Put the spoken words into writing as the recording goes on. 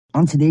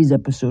On today's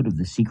episode of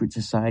The Secret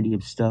Society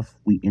of Stuff,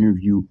 we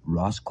interview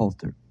Ross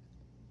Coulthart,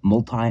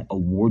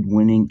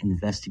 multi-award-winning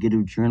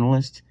investigative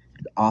journalist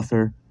and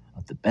author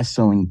of the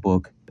best-selling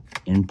book,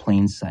 In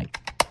Plain Sight.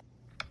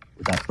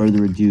 Without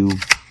further ado,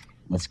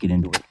 let's get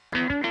into it.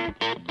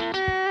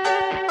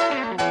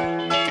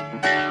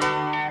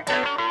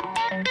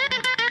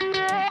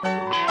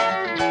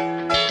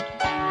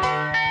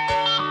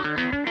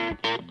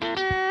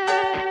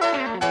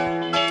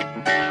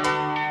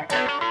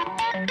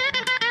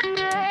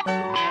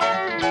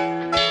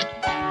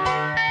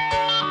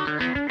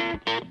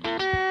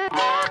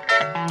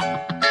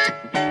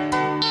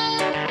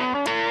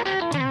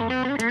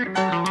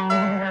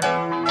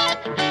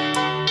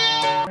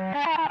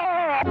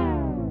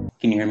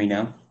 Can you hear me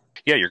now?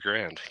 Yeah, you're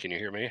grand. Can you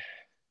hear me?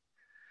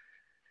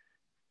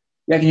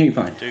 Yeah, I can hear you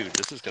fine. Dude,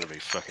 this is gonna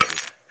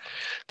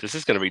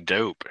be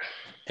dope.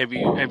 Have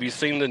you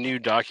seen the new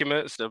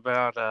documents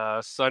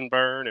about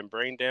sunburn and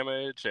brain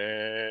damage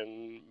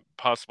and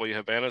possibly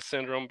Havana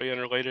syndrome being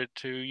related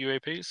to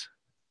UAPs?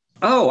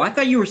 Oh, I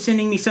thought you were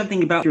sending me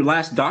something about your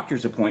last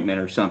doctor's appointment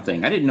or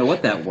something. I didn't know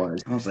what that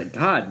was. I was like,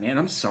 God, man,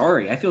 I'm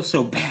sorry. I feel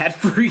so bad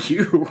for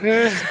you.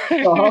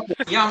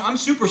 Yeah, I'm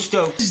super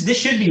stoked. This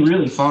should be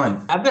really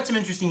fun. I've got some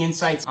interesting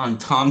insights on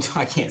Tom.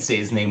 I can't say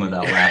his name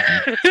without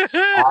laughing.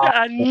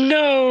 I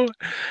know.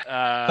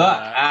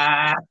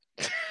 All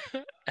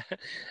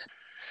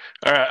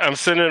right, I'm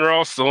sending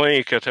Ross the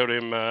link. I told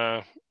him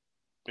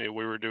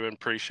we were doing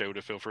pre-show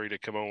to feel free to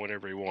come on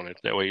whenever he wanted.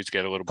 That way he's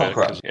got a little bit.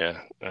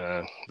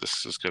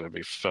 This is going to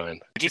be fun.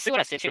 Did you see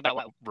what I sent you about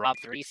what Rob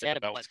 3 said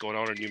about What's going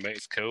on in New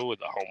Mexico with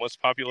the homeless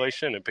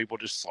population and people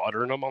just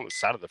slaughtering them on the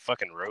side of the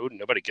fucking road and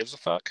nobody gives a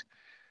fuck?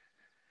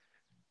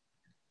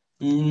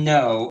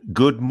 No.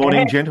 Good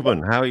morning,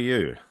 gentlemen. How are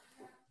you?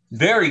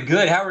 Very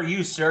good. How are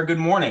you, sir? Good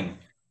morning.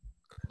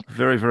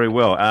 Very, very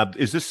well.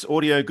 Is this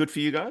audio good for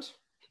you guys?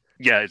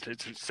 Yeah,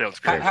 it sounds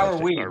great. How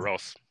are we?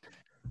 Ross?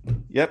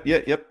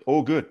 Yep.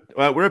 All good.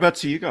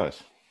 Whereabouts are you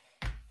guys?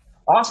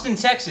 Austin,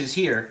 Texas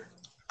here.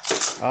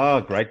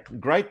 Oh,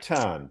 great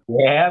town.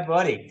 Yeah,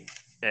 buddy.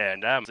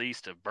 And I'm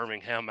east of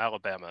Birmingham,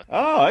 Alabama.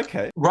 Oh,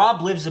 okay.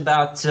 Rob lives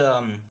about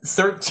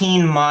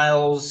 13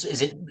 miles,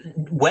 is it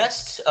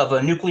west of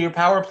a nuclear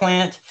power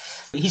plant?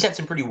 He's had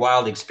some pretty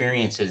wild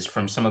experiences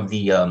from some of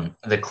the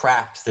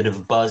crafts that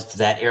have buzzed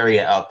that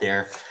area out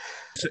there.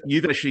 So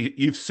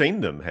you've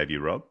seen them, have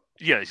you, Rob?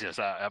 Yes,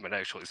 I'm an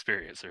actual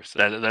experiencer.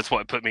 So that's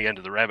what put me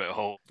into the rabbit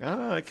hole.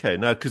 Oh, okay.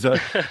 No, because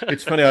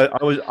it's funny.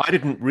 I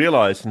didn't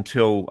realize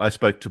until I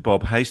spoke to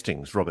Robert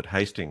Hastings,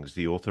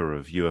 the author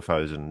of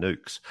UFOs and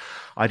Nukes.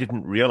 I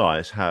didn't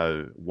realize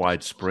how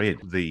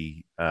widespread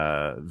the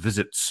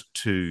visits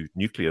to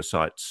nuclear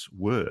sites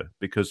were,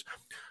 because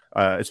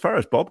as far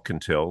as Bob can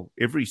tell,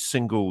 every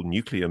single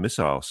nuclear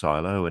missile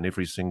silo and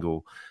every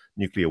single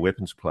nuclear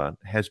weapons plant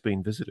has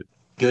been visited.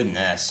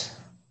 Goodness.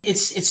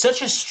 It's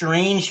such a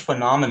strange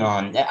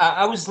phenomenon.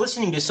 I was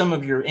listening to some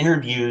of your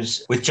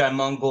interviews with John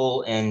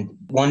Mungle and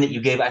one that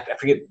you gave, I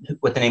forget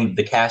what the name of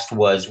the cast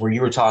was, where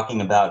you were talking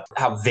about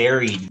how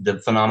varied the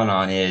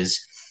phenomenon is.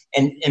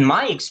 And in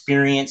my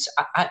experience,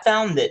 I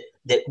found that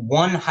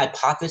one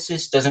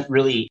hypothesis doesn't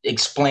really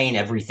explain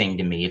everything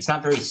to me. It's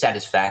not very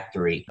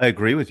satisfactory. I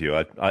agree with you.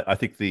 I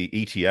think the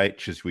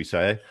ETH, as we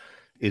say,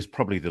 is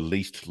probably the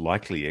least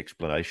likely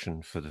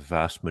explanation for the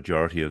vast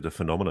majority of the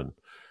phenomenon.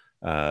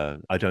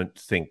 I don't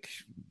think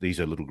these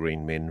are little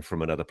green men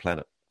from another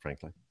planet,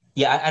 frankly.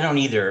 Yeah, I don't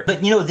either.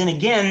 But, then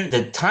again,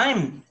 the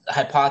time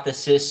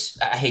hypothesis,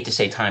 I hate to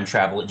say time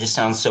travel, it just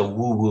sounds so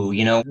woo-woo,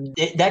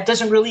 that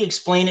doesn't really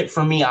explain it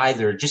for me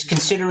either. Just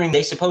considering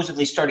they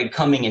supposedly started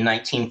coming in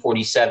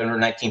 1947 or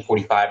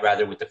 1945,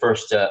 rather, with the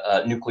first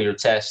nuclear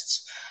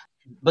tests.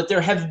 But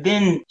there have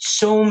been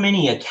so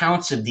many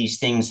accounts of these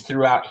things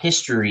throughout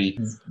history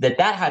that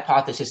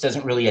hypothesis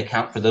doesn't really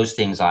account for those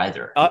things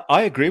either.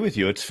 I agree with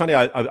you. It's funny.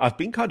 I've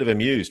been kind of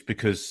amused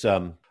because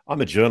I'm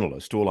a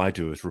journalist. All I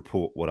do is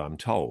report what I'm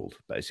told,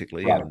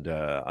 basically. Right. And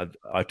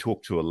I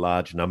talk to a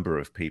large number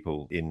of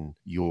people in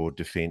your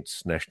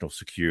defense, national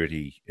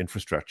security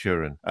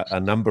infrastructure, and a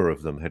number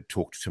of them had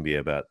talked to me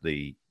about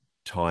the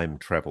time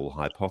travel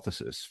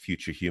hypothesis,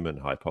 future human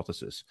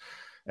hypothesis.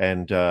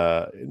 And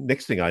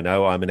next thing I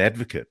know, I'm an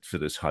advocate for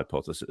this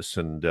hypothesis,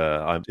 and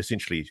I'm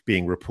essentially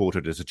being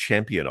reported as a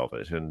champion of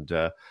it. And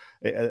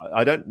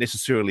I don't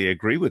necessarily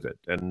agree with it.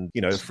 And,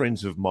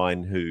 friends of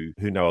mine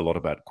who know a lot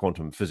about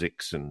quantum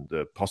physics and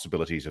the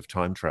possibilities of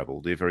time travel,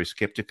 they're very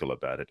skeptical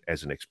about it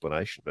as an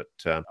explanation. But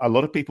a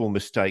lot of people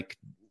mistake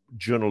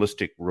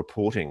journalistic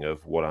reporting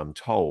of what I'm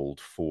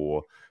told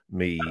for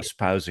me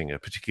espousing a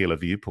particular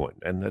viewpoint,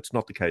 and that's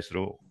not the case at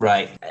all.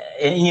 Right.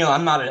 And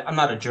I'm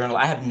not a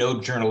journalist. I have no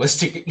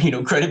journalistic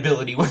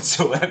credibility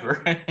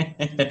whatsoever.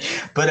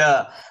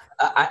 But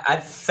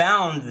I've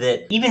found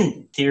that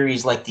even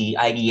theories like the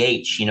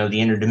IDH, the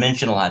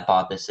interdimensional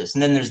hypothesis,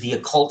 and then there's the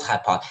occult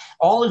hypothesis,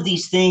 all of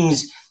these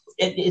things,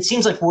 it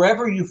seems like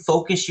wherever you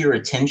focus your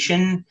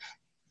attention,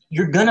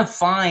 you're going to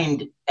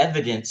find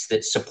evidence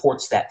that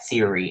supports that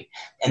theory.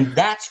 And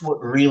that's what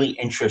really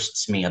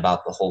interests me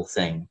about the whole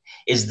thing,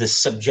 is the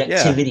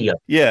subjectivity of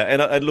it. Yeah,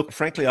 and look,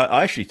 frankly,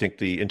 I actually think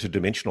the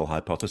interdimensional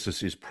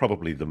hypothesis is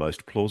probably the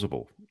most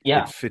plausible.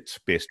 Yeah. It fits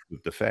best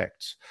with the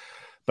facts.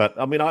 But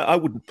I mean, I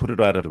wouldn't put it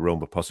out of the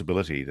realm of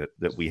possibility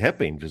that we have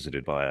been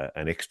visited by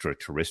an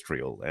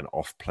extraterrestrial and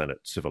off-planet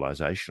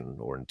civilization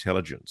or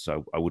intelligence.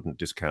 So I wouldn't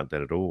discount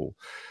that at all.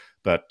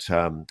 But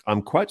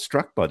I'm quite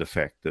struck by the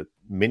fact that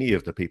many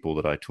of the people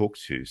that I talk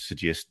to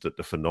suggest that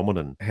the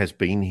phenomenon has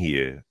been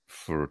here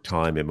for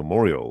time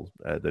immemorial,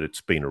 that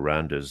it's been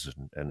around us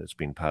and it's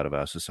been part of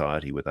our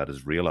society without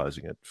us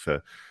realizing it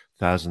for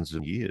thousands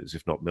of years,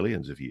 if not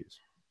millions of years.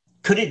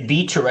 Could it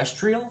be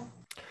terrestrial?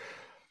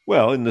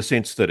 Well, in the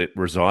sense that it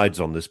resides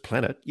on this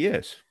planet,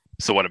 yes.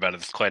 So what about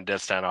its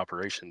clandestine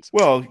operations?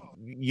 Well,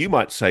 you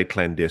might say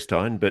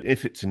clandestine, but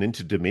if it's an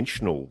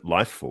interdimensional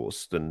life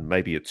force, then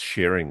maybe it's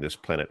sharing this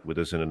planet with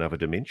us in another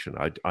dimension.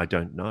 I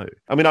don't know.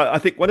 I mean, I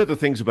think one of the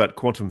things about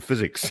quantum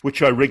physics,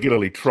 which I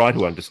regularly try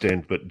to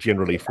understand, but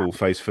generally fall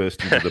face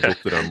first into the book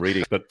that I'm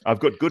reading, but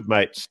I've got good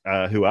mates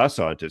who are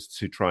scientists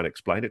who try and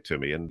explain it to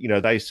me. And,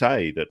 they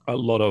say that a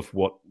lot of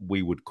what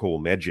we would call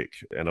magic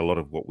and a lot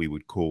of what we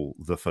would call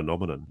the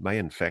phenomenon may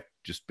in fact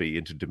just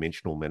be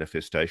interdimensional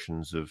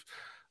manifestations of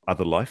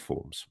other life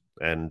forms.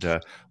 And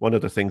one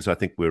of the things I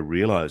think we're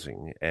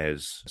realizing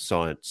as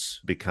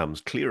science becomes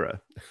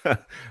clearer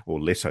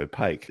or less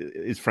opaque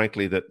is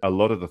frankly that a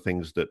lot of the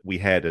things that we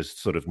had as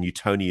sort of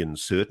Newtonian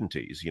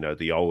certainties,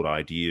 the old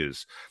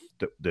ideas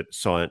that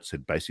science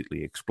had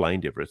basically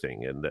explained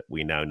everything and that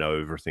we now know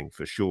everything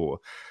for sure.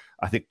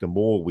 I think the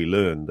more we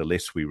learn, the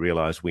less we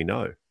realize we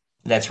know.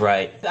 That's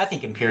right. I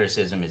think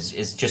empiricism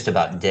is just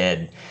about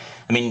dead.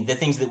 I mean, the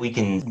things that we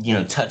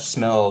can, touch,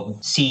 smell,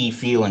 see,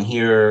 feel, and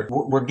hear,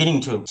 we're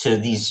getting to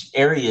these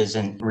areas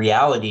in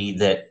reality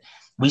that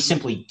we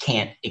simply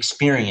can't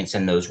experience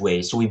in those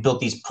ways. So we built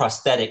these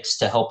prosthetics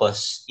to help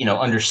us,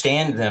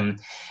 understand them.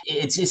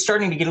 It's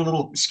starting to get a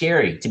little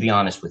scary, to be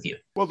honest with you.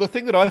 Well, the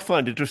thing that I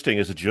find interesting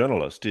as a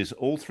journalist is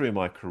all through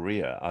my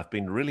career, I've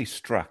been really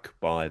struck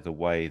by the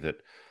way that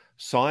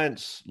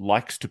science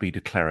likes to be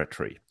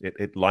declaratory.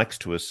 It likes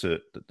to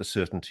assert that the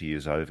certainty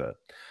is over.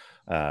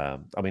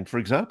 For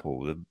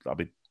example,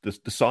 the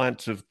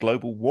science of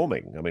global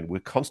warming. I mean, we're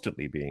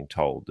constantly being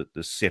told that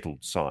the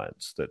settled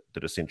science, that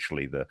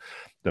essentially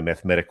the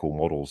mathematical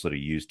models that are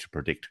used to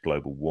predict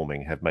global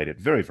warming have made it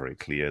very, very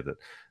clear that,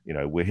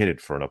 we're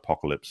headed for an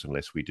apocalypse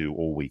unless we do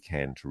all we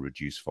can to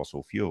reduce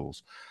fossil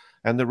fuels.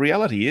 And the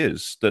reality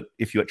is that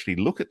if you actually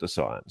look at the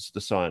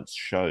science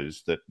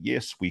shows that,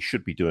 yes, we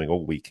should be doing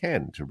all we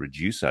can to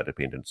reduce our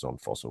dependence on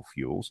fossil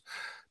fuels,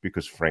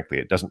 because frankly,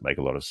 it doesn't make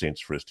a lot of sense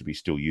for us to be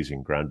still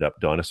using ground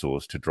up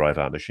dinosaurs to drive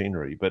our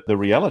machinery. But the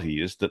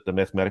reality is that the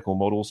mathematical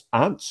models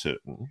aren't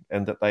certain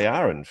and that they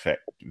are, in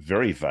fact,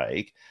 very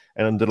vague,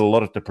 and that a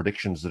lot of the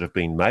predictions that have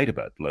been made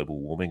about global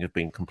warming have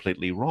been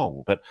completely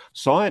wrong. But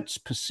science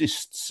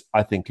persists,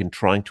 I think, in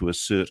trying to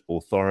assert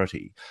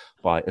authority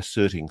by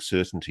asserting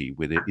certainty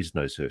where there is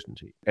no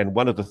certainty. And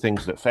one of the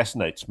things that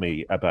fascinates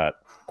me about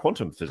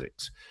quantum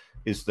physics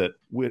is that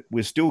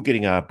we're still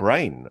getting our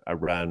brain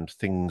around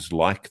things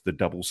like the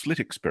double slit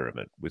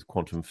experiment with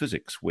quantum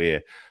physics,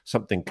 where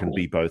something can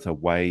be both a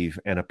wave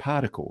and a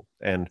particle.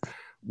 And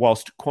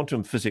whilst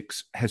quantum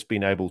physics has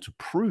been able to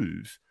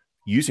prove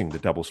using the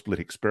double slit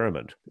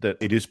experiment that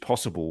it is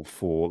possible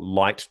for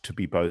light to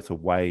be both a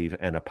wave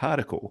and a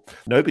particle,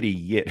 nobody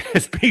yet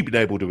has been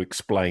able to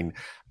explain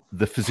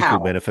the physical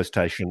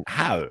manifestation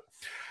how.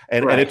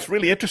 And it's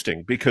really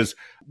interesting because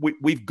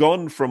we've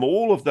gone from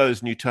all of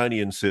those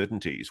Newtonian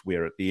certainties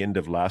where at the end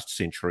of last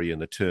century and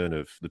the turn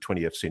of the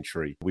 20th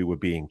century, we were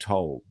being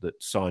told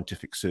that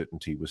scientific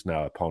certainty was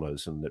now upon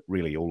us and that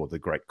really all of the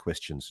great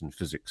questions in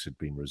physics had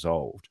been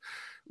resolved.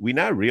 We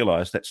now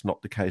realize that's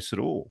not the case at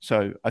all.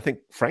 So I think,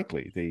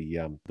 frankly,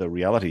 the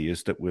reality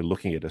is that we're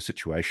looking at a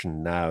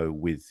situation now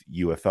with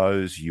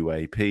UFOs,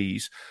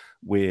 UAPs,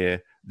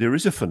 where there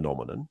is a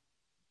phenomenon.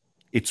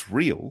 It's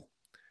real.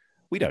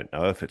 We don't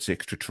know if it's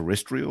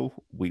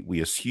extraterrestrial.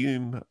 We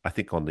assume, I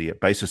think on the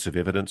basis of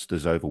evidence,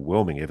 there's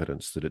overwhelming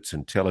evidence that it's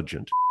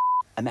intelligent.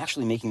 I'm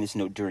actually making this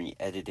note during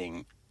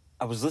editing.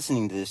 I was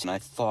listening to this and I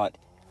thought,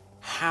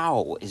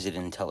 how is it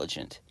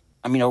intelligent?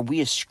 I mean, are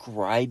we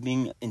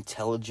ascribing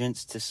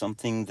intelligence to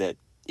something that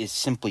is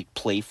simply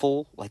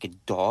playful, like a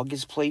dog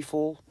is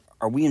playful?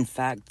 Are we in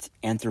fact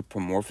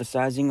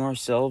anthropomorphizing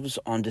ourselves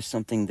onto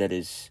something that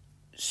is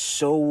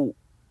so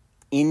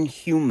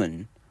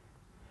inhuman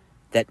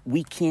that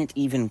we can't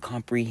even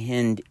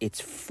comprehend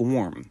its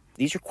form?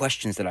 These are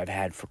questions that I've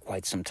had for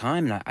quite some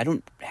time, and I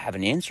don't have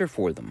an answer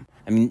for them.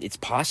 I mean, it's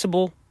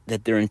possible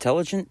that they're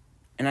intelligent,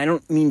 and I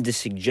don't mean to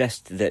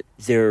suggest that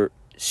they're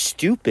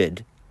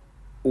stupid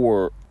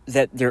or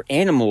that they're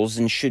animals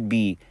and should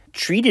be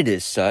treated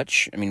as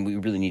such. I mean, we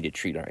really need to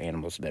treat our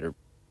animals better,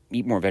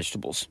 eat more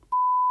vegetables.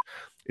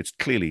 It's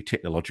clearly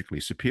technologically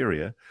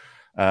superior.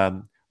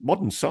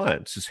 modern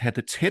science has had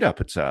its head up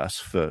its ass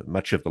for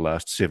much of the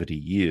last 70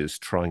 years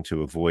trying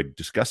to avoid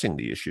discussing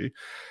the issue.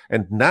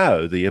 And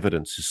now the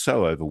evidence is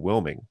so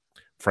overwhelming,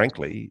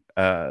 frankly,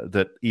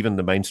 that even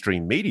the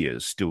mainstream media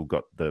has still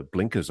got the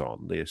blinkers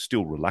on. They're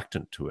still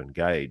reluctant to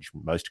engage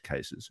in most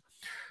cases.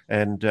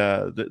 And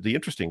the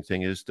interesting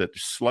thing is that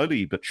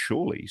slowly but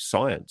surely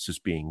science is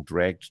being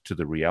dragged to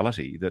the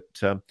reality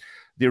that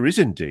there is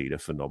indeed a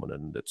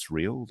phenomenon that's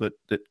real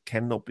that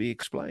cannot be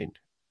explained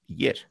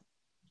yet.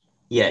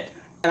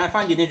 And I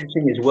find it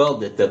interesting as well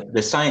that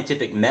the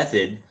scientific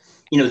method,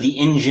 the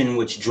engine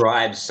which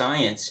drives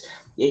science,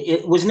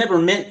 it was never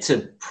meant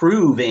to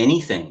prove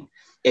anything.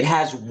 It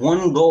has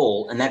one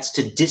goal, and that's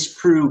to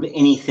disprove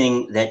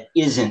anything that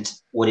isn't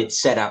what it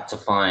set out to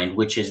find,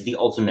 which is the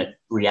ultimate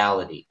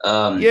reality.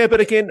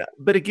 But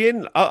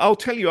again, I'll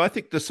tell you, I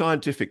think the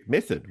scientific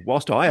method,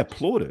 whilst I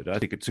applaud it, I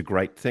think it's a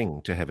great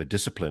thing to have a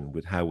discipline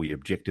with how we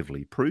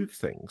objectively prove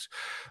things.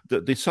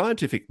 The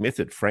scientific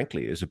method,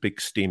 frankly, is a big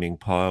steaming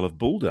pile of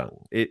bull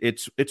dung.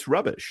 It's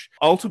rubbish.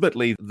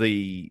 Ultimately,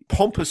 the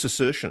pompous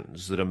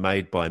assertions that are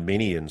made by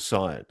many in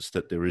science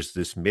that there is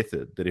this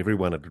method that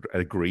everyone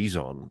agrees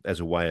on as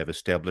a way of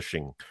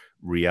establishing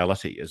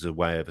reality, as a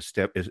way of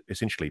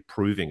essentially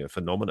proving a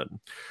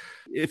phenomenon.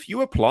 If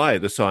you apply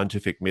the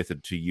scientific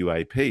method to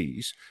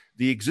UAPs,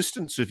 the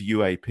existence of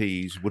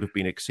UAPs would have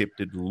been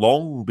accepted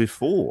long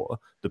before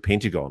the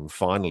Pentagon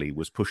finally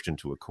was pushed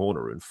into a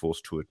corner and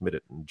forced to admit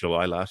it in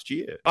July last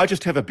year. I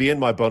just have a bee in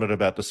my bonnet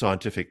about the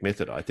scientific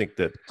method. I think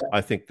that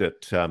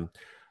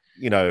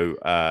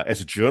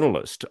as a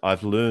journalist,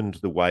 I've learned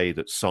the way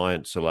that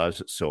science allows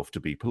itself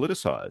to be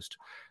politicized.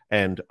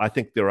 And I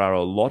think there are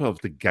a lot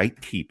of the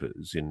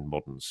gatekeepers in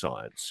modern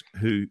science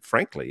who,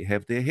 frankly,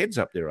 have their heads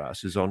up their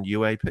asses on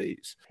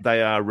UAPs.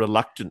 They are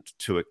reluctant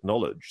to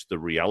acknowledge the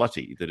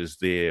reality that is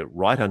there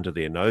right under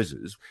their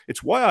noses.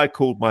 It's why I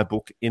called my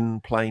book In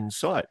Plain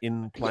Sight.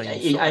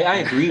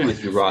 I agree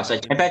with you, Ross.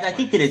 In fact, I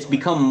think that it's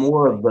become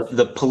more of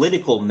the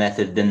political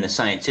method than the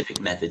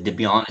scientific method, to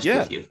be honest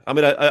with you. I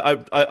mean,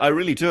 I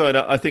really do. And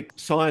I think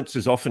science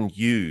is often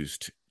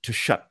used to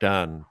shut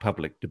down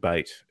public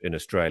debate in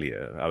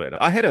Australia. I mean,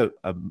 I had a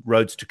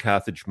Roads to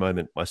Carthage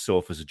moment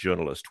myself as a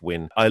journalist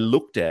when I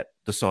looked at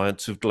the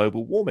science of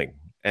global warming.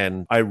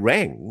 And I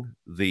rang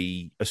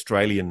the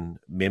Australian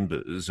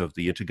members of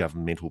the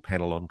Intergovernmental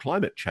Panel on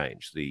Climate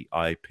Change, the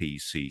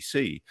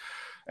IPCC.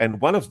 And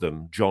one of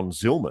them, John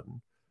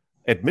Zillman,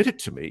 admitted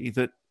to me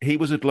that he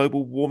was a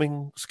global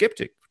warming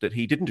skeptic, that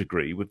he didn't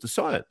agree with the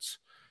science.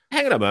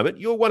 Hang on a moment,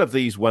 you're one of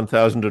these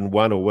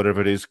 1001 or whatever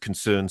it is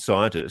concerned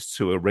scientists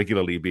who are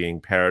regularly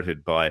being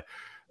parroted by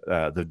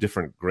the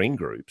different green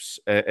groups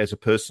as a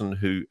person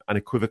who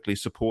unequivocally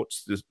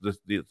supports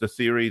the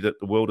theory that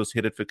the world is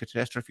headed for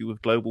catastrophe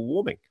with global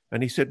warming.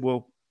 And he said,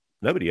 well,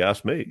 nobody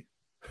asked me.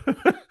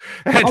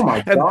 Oh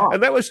my God.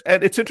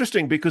 And it's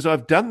interesting because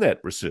I've done that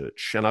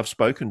research and I've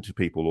spoken to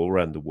people all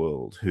around the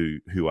world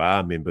who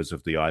are members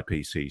of the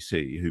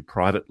IPCC who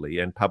privately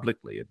and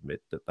publicly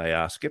admit that they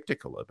are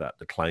skeptical about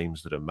the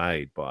claims that are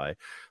made by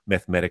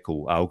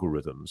mathematical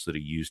algorithms that are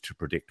used to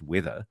predict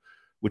weather,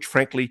 which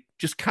frankly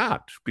just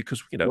can't,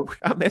 because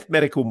our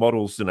mathematical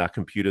models in our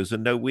computers are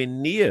nowhere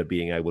near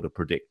being able to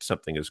predict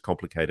something as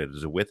complicated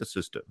as a weather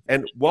system.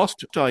 And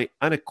whilst I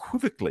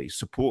unequivocally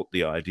support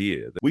the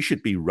idea that we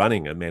should be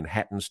running a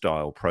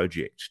Manhattan-style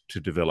project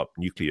to develop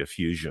nuclear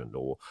fusion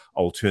or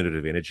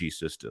alternative energy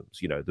systems,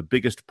 the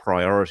biggest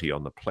priority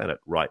on the planet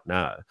right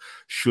now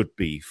should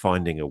be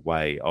finding a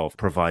way of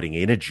providing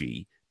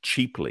energy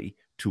cheaply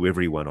to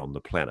everyone on the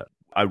planet.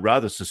 I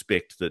rather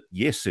suspect that,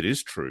 yes, it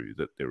is true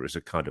that there is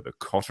a kind of a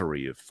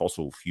coterie of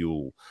fossil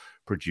fuel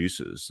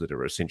producers that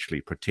are essentially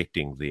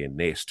protecting their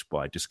nest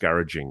by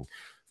discouraging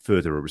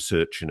further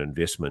research and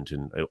investment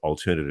in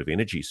alternative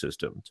energy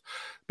systems.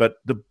 But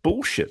the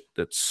bullshit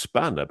that's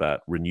spun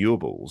about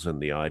renewables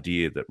and the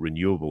idea that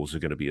renewables are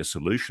going to be a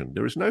solution,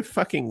 there is no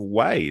fucking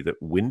way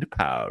that wind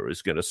power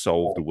is going to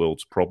solve the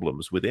world's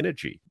problems with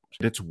energy.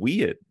 It's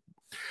weird.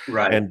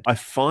 Right. And I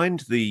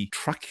find the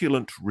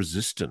truculent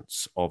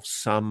resistance of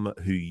some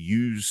who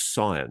use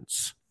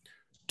science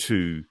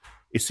to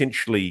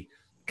essentially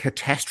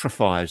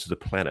catastrophize the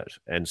planet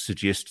and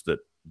suggest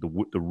that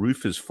the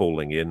roof is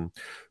falling in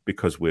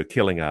because we're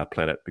killing our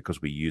planet because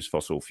we use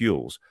fossil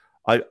fuels.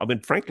 I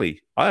mean,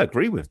 frankly, I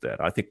agree with that.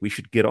 I think we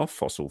should get off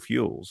fossil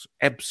fuels.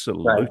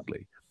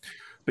 Absolutely. Right.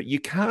 But you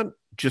can't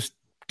just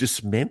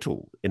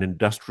dismantle an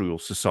industrial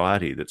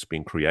society that's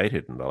been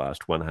created in the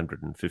last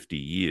 150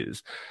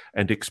 years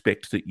and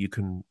expect that you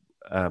can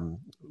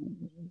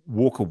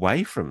walk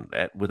away from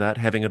that without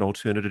having an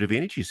alternative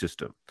energy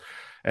system.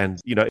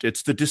 And,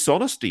 it's the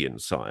dishonesty in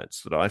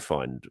science that I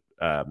find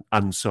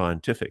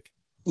unscientific.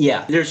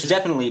 Yeah, there's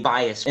definitely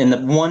bias in the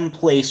one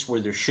place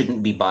where there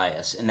shouldn't be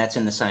bias, and that's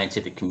in the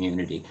scientific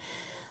community.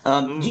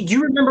 Do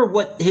you remember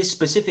what his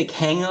specific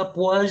hang-up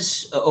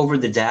was over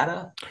the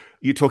data?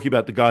 You're talking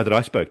about the guy that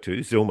I spoke to,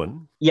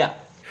 Zillman? Yeah.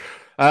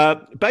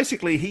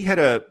 Basically, he had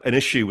an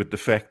issue with the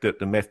fact that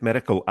the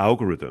mathematical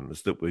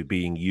algorithms that were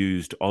being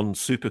used on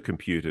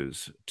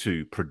supercomputers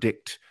to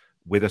predict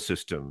weather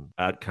system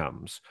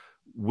outcomes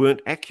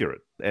weren't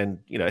accurate. And,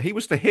 he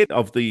was the head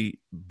of the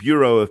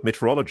Bureau of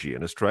Meteorology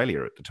in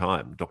Australia at the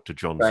time, Dr.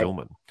 John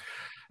Zillman.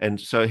 And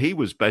so he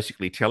was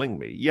basically telling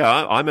me,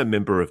 yeah, I'm a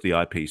member of the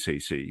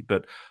IPCC,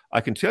 but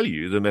I can tell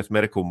you the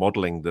mathematical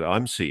modeling that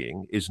I'm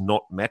seeing is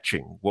not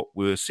matching what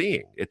we're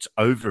seeing. It's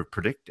over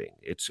predicting.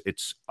 It's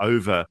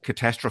over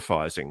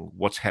catastrophizing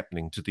what's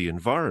happening to the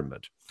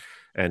environment.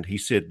 And he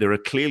said there are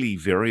clearly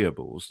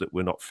variables that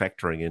we're not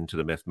factoring into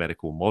the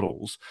mathematical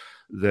models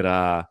that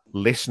are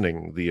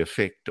lessening the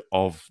effect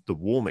of the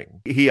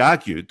warming. He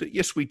argued that,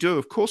 yes, we do.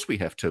 Of course, we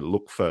have to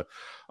look for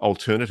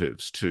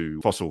alternatives to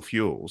fossil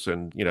fuels.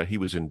 And, he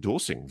was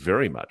endorsing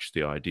very much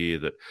the idea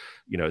that,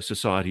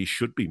 society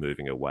should be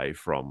moving away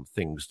from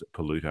things that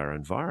pollute our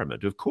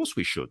environment. Of course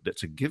we should.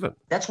 That's a given.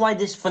 That's why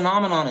this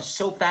phenomenon is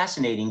so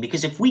fascinating,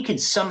 because if we could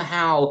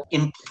somehow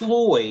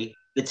employ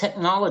the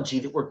technology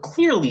that we're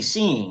clearly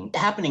seeing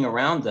happening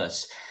around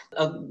us,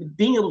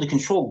 being able to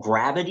control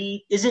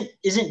gravity isn't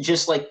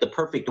just like the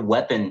perfect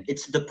weapon.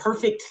 It's the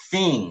perfect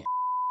thing.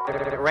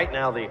 Right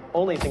now, the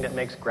only thing that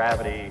makes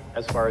gravity,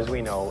 as far as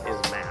we know,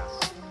 is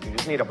mass. You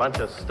just need a bunch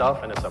of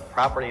stuff, and it's a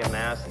property of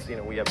mass.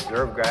 We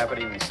observe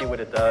gravity, we see what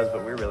it does,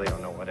 but we really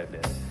don't know what it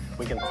is.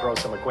 We can throw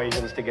some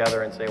equations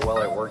together and say,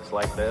 well, it works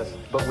like this,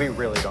 but we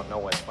really don't know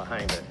what's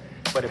behind it.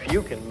 But if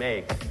you can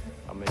make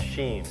a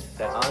machine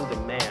that on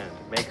demand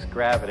makes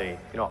gravity,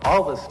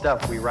 all the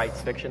stuff we write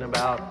fiction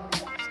about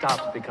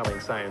stops becoming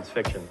science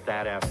fiction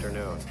that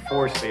afternoon.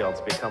 Force fields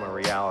become a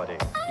reality.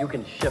 You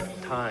can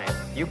shift time.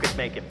 You can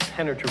make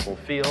impenetrable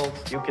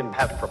fields. You can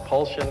have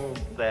propulsion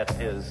that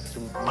is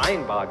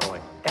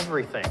mind-boggling.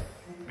 Everything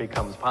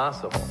becomes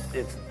possible.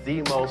 It's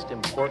the most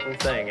important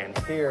thing, and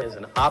here is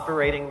an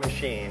operating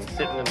machine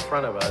sitting in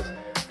front of us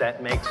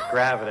that makes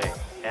gravity,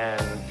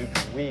 and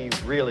we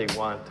really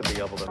want to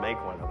be able to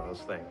make one of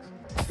those things.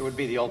 It would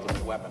be the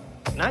ultimate weapon.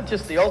 Not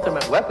just the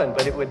ultimate weapon,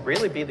 but it would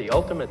really be the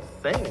ultimate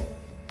thing.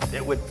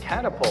 It would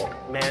catapult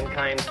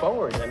mankind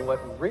forward, and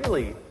what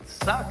really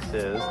sucks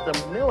is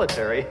the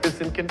military is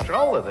in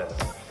control of this.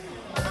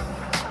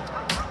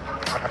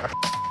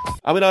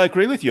 I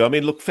agree with you.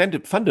 Look,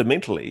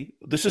 fundamentally,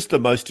 this is the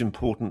most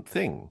important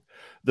thing.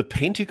 The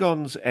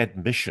Pentagon's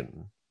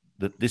admission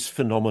that this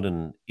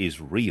phenomenon is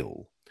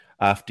real,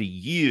 after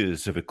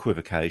years of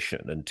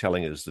equivocation and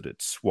telling us that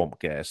it's swamp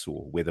gas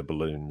or weather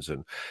balloons,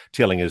 and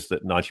telling us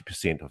that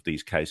 90% of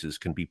these cases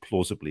can be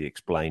plausibly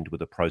explained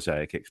with a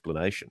prosaic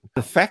explanation.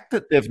 The fact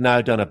that they've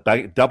now done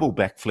a double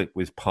backflip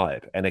with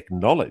pipe and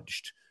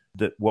acknowledged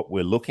that what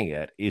we're looking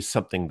at is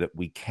something that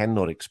we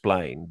cannot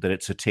explain, that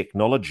it's a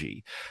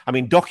technology.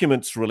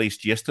 Documents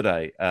released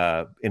yesterday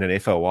in an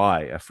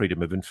FOI, a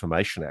Freedom of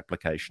Information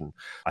application,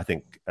 I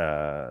think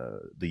the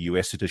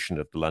US edition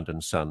of the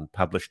London Sun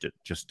published it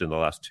just in the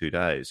last 2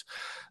 days.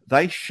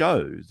 They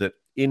show that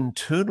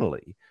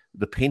internally,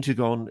 the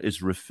Pentagon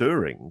is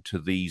referring to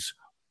these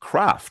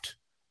craft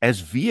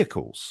as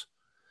vehicles.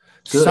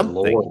 Good something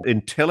Lord.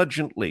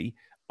 Intelligently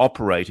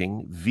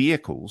operating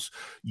vehicles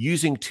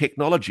using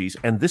technologies,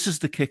 and this is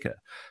the kicker,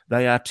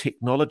 they are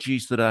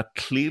technologies that are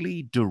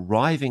clearly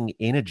deriving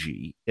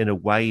energy in a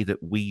way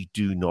that we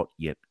do not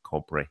yet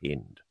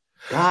comprehend.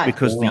 God,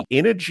 Because damn. the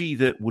energy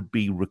that would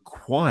be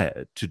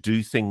required to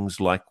do things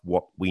like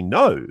what we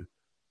know,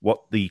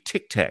 what the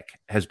Tic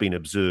Tac has been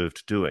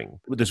observed doing.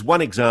 There's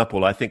one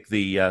example, I think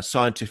the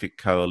Scientific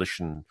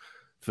Coalition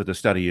for the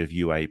Study of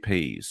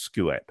UAPs,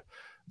 SCUAP,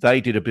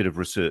 they did a bit of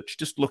research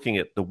just looking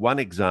at the one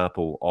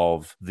example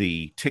of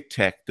the Tic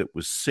Tac that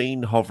was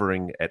seen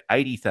hovering at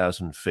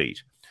 80,000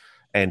 feet,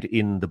 and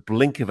in the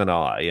blink of an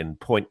eye, in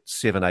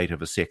 0.78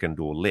 of a second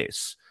or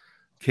less,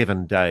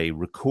 Kevin Day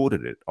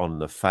recorded it on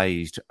the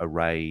phased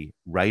array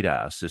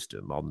radar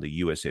system on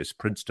the USS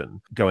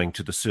Princeton going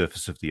to the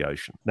surface of the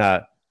ocean.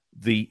 Now,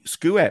 the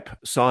SCUAP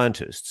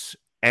scientists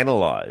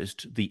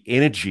analyzed the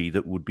energy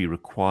that would be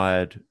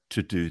required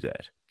to do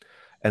that.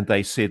 And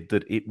they said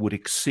that it would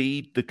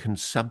exceed the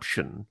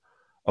consumption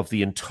of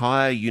the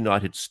entire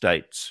United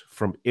States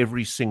from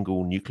every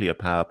single nuclear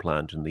power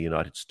plant in the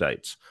United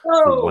States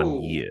for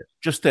 1 year.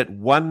 Just that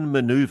one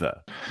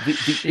maneuver.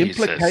 The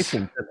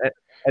implications.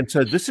 And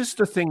so this is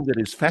the thing that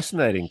is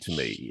fascinating to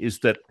me, is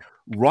that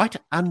right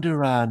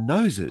under our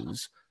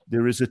noses,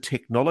 there is a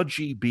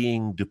technology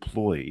being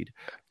deployed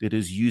that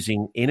is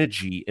using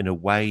energy in a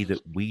way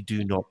that we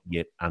do not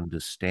yet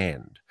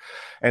understand.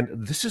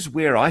 And this is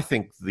where I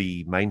think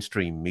the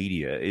mainstream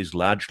media is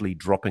largely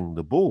dropping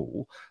the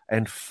ball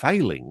and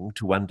failing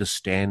to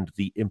understand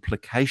the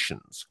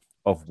implications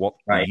of what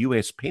the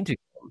US Pentagon,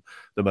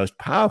 the most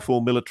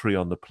powerful military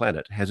on the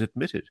planet, has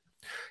admitted.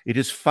 It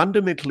has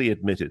fundamentally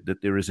admitted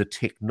that there is a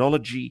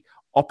technology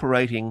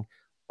operating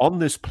on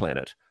this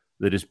planet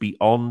that is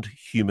beyond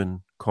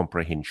human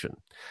comprehension,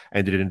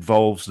 and it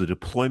involves the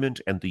deployment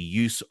and the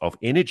use of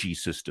energy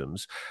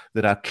systems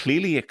that are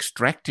clearly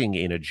extracting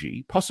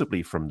energy,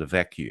 possibly from the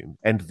vacuum,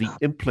 and the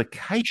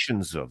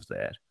implications of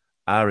that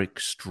are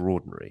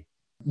extraordinary.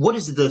 What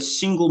is the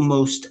single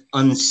most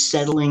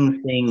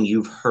unsettling thing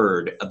you've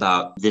heard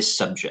about this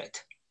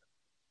subject?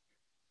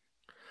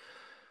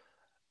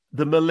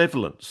 the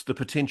malevolence, the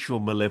potential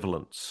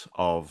malevolence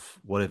of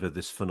whatever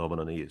this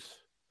phenomenon is.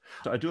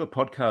 So I do a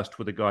podcast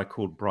with a guy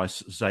called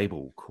Bryce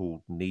Zabel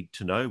called Need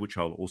to Know, which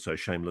I'll also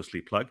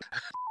shamelessly plug.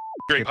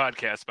 Great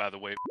podcast, by the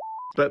way.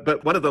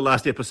 But one of the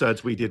last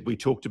episodes we did, we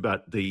talked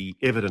about the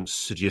evidence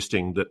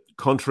suggesting that,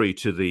 contrary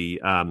to the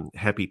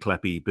happy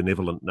clappy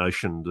benevolent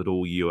notion that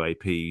all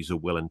UAPs are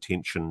well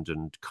intentioned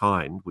and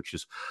kind, which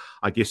is,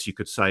 I guess you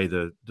could say,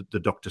 the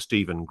Dr.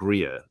 Stephen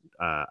Greer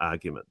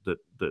argument that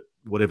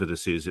whatever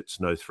this is, it's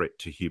no threat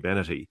to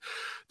humanity.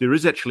 There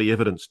is actually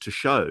evidence to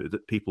show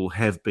that people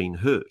have been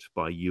hurt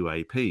by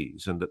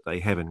UAPs and that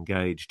they have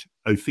engaged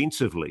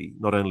offensively,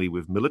 not only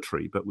with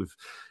military, but with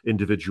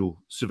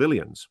individual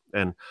civilians.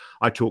 And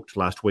I talked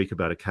last week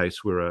about a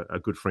case where a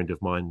good friend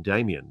of mine,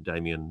 Damien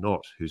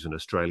Knott, who's an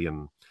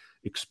Australian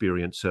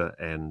experiencer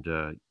and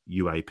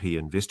UAP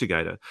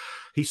investigator,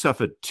 he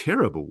suffered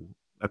terrible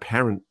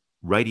apparent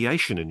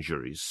radiation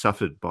injuries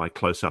suffered by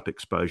close-up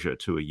exposure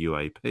to a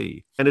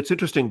UAP. And it's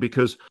interesting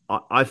because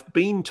I've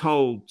been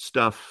told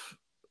stuff.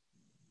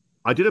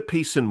 I did a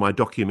piece in my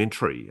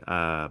documentary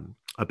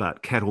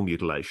about cattle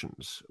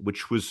mutilations,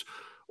 which was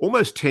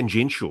almost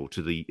tangential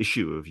to the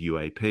issue of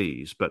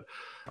UAPs. But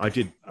I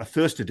did a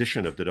first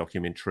edition of the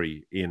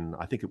documentary in,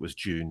 I think it was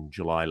June,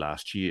 July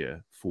last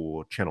year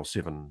for Channel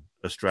 7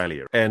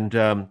 Australia.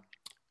 And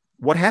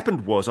what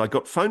happened was I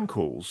got phone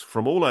calls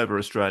from all over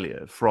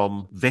Australia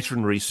from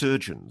veterinary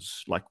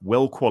surgeons, like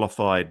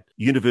well-qualified,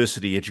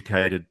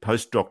 university-educated,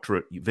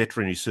 postdoctorate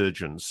veterinary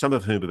surgeons, some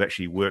of whom have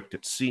actually worked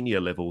at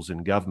senior levels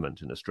in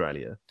government in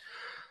Australia.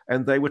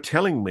 And they were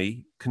telling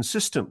me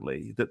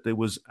consistently that there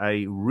was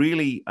a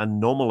really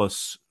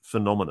anomalous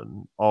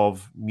phenomenon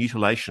of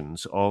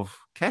mutilations of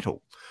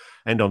cattle,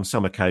 and on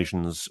some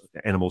occasions,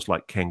 animals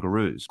like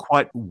kangaroos.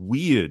 Quite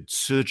weird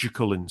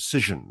surgical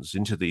incisions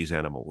into these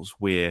animals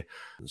where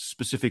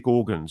specific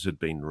organs had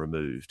been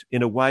removed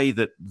in a way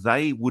that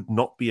they would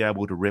not be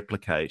able to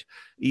replicate,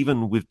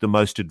 even with the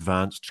most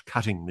advanced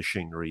cutting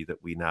machinery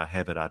that we now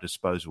have at our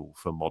disposal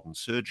for modern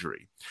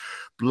surgery.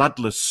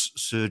 Bloodless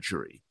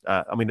surgery.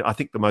 I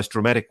think the most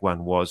dramatic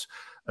one was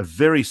a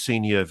very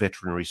senior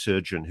veterinary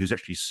surgeon who's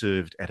actually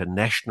served at a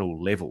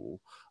national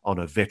level on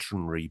a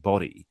veterinary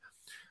body,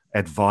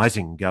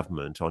 advising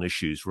government on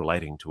issues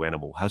relating to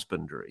animal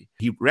husbandry.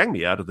 He rang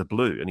me out of the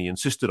blue and he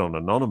insisted on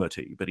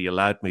anonymity, but he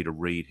allowed me to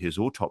read his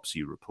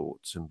autopsy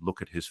reports and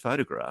look at his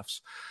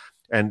photographs.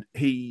 And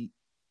he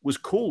was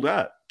called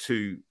out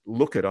to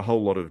look at a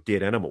whole lot of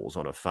dead animals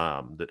on a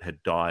farm that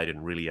had died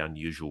in really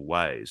unusual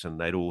ways. And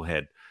they'd all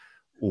had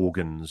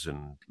organs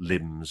and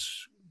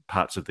limbs,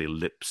 parts of their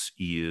lips,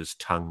 ears,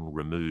 tongue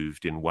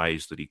removed in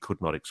ways that he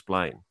could not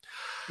explain.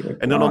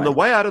 And then on the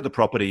way out of the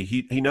property,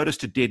 he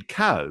noticed a dead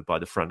cow by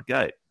the front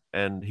gate.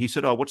 And he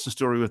said, "Oh, what's the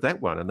story with that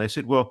one?" And they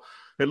said, "Well,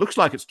 it looks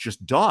like it's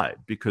just died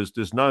because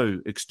there's no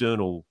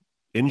external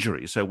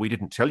injury. So we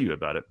didn't tell you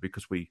about it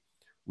because we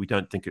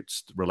don't think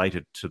it's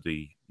related to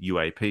the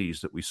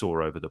UAPs that we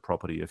saw over the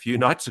property a few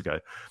nights ago."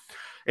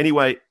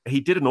 Anyway, he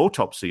did an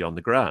autopsy on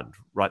the ground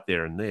right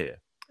there and there.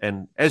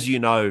 And as you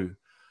know,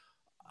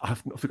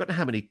 I've forgotten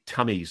how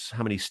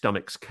many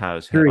stomachs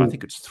cows have. I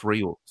think it's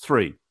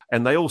three.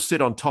 And they all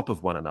sit on top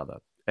of one another.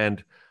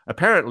 And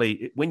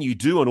apparently, when you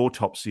do an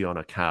autopsy on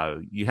a cow,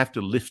 you have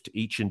to lift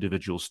each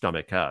individual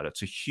stomach out.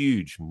 It's a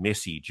huge,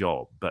 messy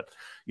job. But,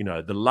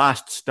 the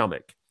last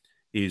stomach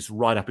is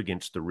right up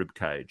against the rib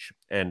cage.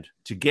 And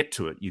to get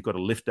to it, you've got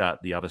to lift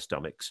out the other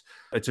stomachs.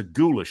 It's a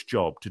ghoulish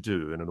job to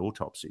do in an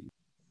autopsy.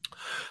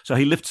 So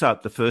he lifts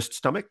out the first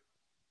stomach.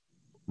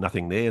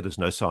 Nothing there. There's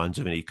no signs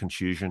of any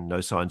contusion,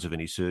 no signs of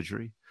any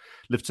surgery.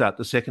 Lifts out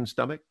the second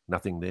stomach.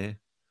 Nothing there.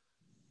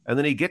 And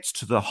then he gets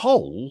to the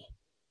hole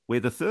where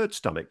the third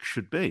stomach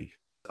should be.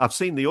 I've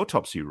seen the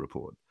autopsy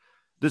report.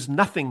 There's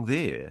nothing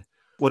there.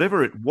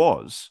 Whatever it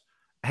was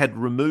had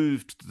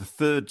removed the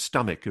third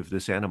stomach of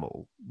this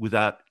animal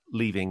without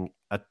leaving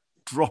a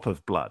drop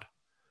of blood.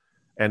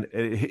 And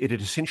it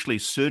had essentially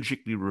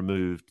surgically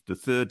removed the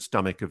third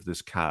stomach of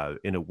this cow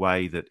in a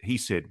way that he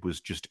said was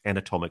just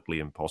anatomically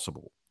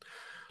impossible.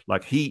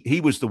 Like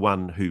he was the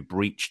one who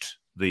breached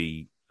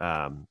the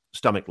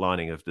stomach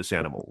lining of this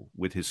animal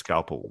with his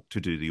scalpel to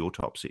do the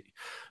autopsy.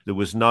 There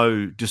was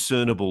no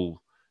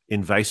discernible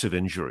invasive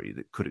injury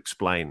that could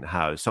explain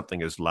how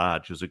something as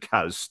large as a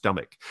cow's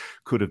stomach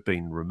could have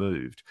been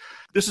removed.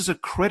 This is a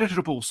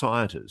creditable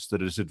scientist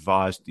that has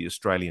advised the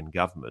Australian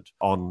government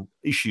on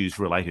issues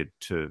related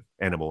to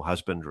animal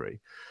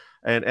husbandry.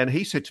 And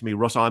he said to me,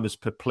 "Ross, I'm as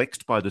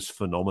perplexed by this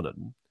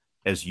phenomenon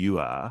as you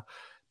are."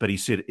 But he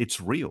said,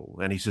 "It's real."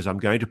 And he says, "I'm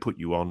going to put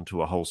you on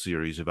to a whole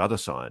series of other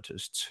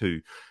scientists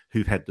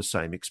who've had the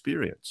same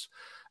experience."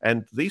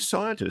 And these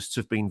scientists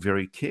have been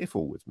very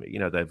careful with me.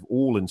 They've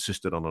all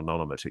insisted on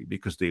anonymity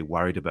because they're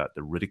worried about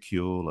the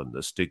ridicule and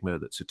the stigma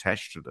that's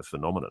attached to the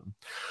phenomenon.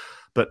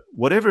 But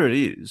whatever it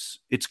is,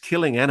 it's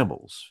killing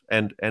animals.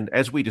 And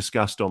as we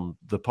discussed on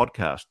the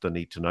podcast, the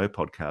Need to Know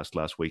podcast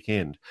last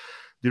weekend,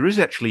 there is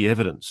actually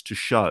evidence to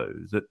show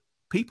that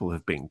people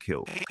have been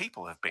killed.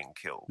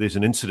 There's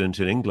an incident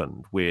in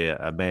England where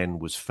a man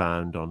was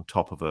found on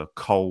top of a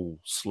coal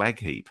slag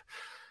heap.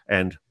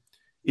 And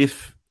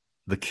if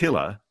the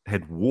killer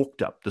had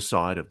walked up the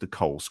side of the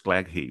coal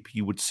slag heap,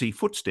 you would see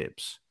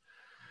footsteps.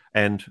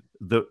 And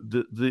the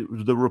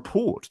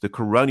report, the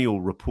coronial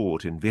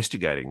report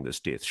investigating this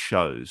death,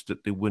 shows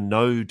that there were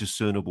no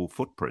discernible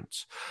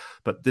footprints.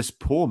 But this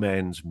poor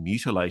man's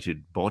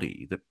mutilated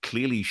body that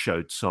clearly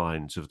showed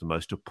signs of the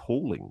most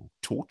appalling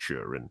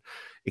torture and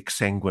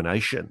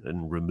exsanguination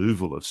and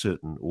removal of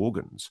certain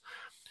organs,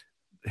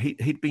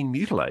 he'd been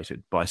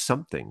mutilated by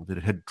something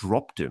that had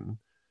dropped him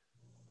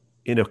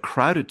in a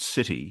crowded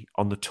city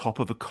on the top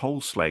of a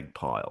coal slag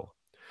pile.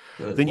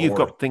 Then you've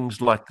got things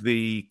like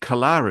the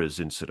Colares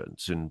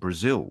incidents in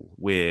Brazil,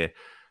 where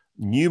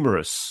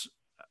numerous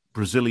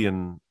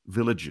Brazilian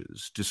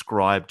villages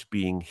described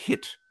being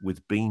hit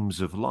with beams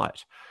of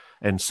light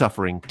and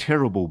suffering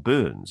terrible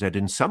burns. And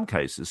in some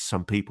cases,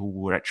 some people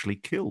were actually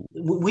killed.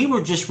 We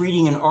were just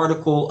reading an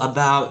article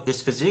about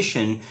this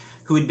physician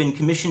who had been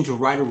commissioned to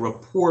write a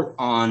report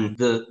on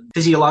the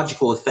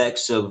physiological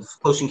effects of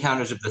close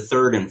encounters of the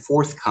third and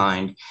fourth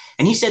kind.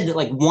 And he said that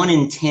like 1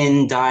 in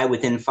 10 die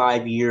within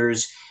 5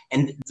 years,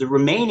 and the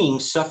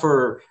remaining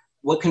suffer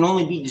what can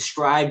only be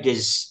described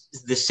as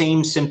the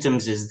same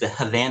symptoms as the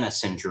Havana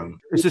syndrome.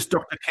 Is this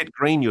Dr. Kit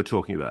Green you're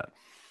talking about?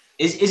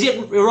 Is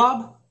it,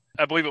 Rob?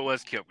 I believe it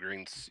was Kit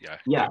Green's. Yeah.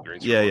 Kit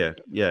Green's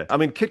Yeah. I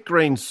mean, Kit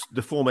Green's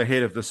the former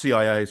head of the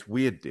CIA's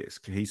Weird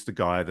Desk. He's the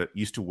guy that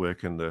used to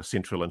work in the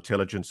Central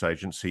Intelligence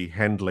Agency,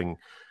 handling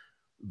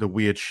the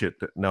weird shit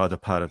that no other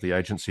part of the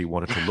agency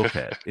wanted to look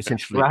at,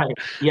 essentially. Right.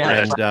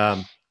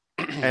 Yeah.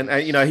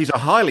 And you know, he's a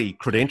highly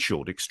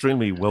credentialed,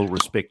 extremely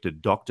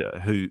well-respected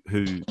doctor who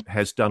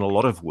has done a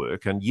lot of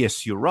work. And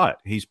yes, you're right.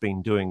 He's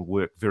been doing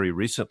work very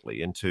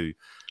recently into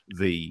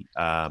the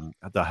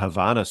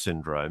Havana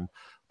syndrome.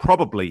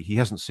 Probably, he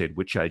hasn't said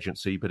which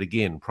agency, but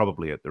again,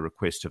 probably at the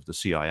request of the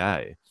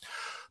CIA.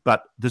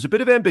 But there's a bit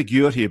of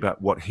ambiguity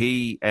about what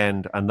he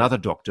and another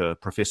doctor,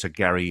 Professor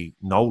Gary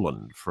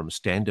Nolan from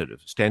Stanford,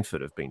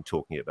 have been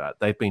talking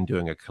about. They've been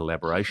doing a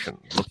collaboration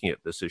looking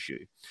at this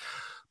issue.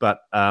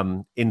 But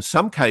in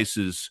some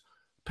cases,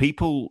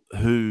 people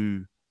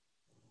who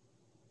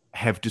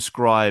have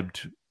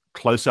described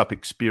close-up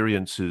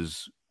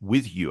experiences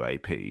with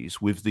UAPs,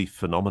 with the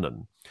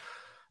phenomenon,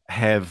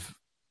 have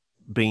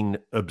been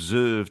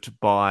observed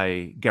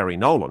by Gary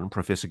Nolan,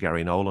 Professor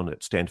Gary Nolan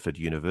at Stanford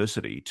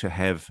University, to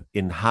have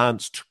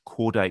enhanced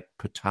caudate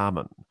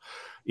putamen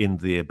in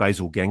their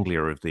basal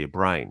ganglia of their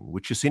brain,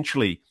 which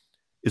essentially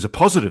is a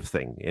positive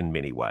thing in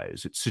many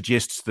ways. It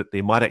suggests that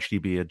there might actually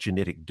be a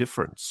genetic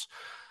difference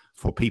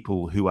for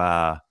people who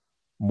are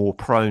more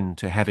prone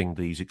to having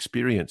these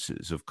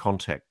experiences of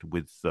contact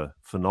with the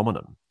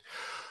phenomenon.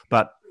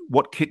 But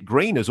what Kit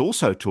Green has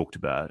also talked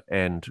about,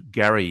 and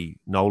Gary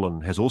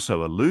Nolan has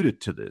also alluded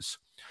to this,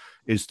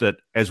 is that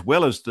as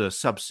well as the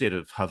subset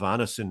of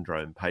Havana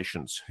syndrome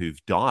patients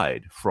who've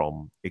died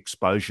from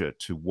exposure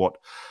to what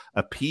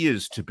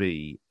appears to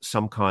be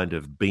some kind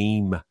of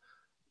beam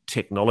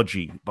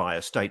technology by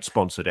a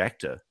state-sponsored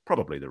actor,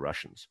 probably the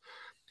Russians,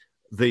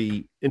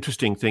 the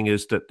interesting thing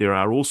is that there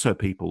are also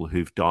people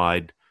who've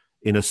died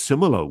in a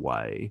similar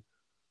way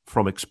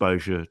from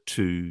exposure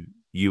to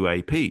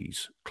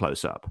UAPs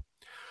close up.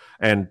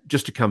 And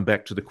just to come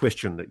back to the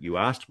question that you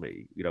asked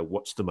me, you know,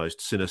 what's the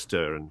most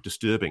sinister and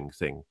disturbing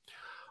thing?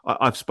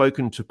 I've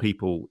spoken to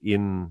people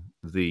in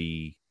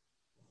the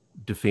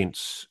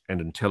defense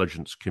and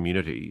intelligence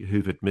community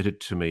who've admitted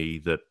to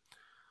me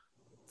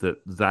that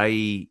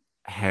they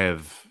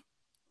have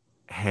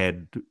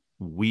had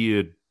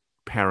weird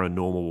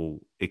paranormal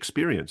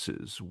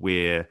experiences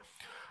where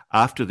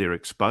after their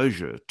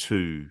exposure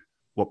to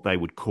what they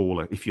would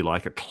call, if you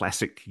like, a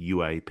classic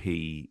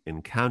UAP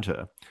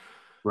encounter,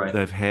 right,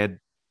 they've had,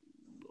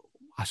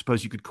 I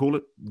suppose you could call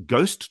it,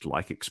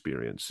 ghost-like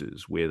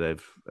experiences where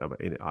they've, I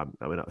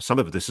mean, some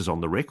of this is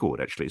on the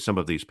record, actually. Some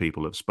of these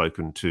people have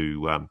spoken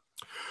to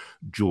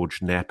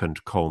George Knapp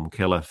and Colm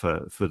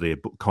Kelleher for their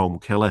book,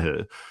 Colm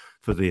Kelleher,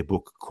 for their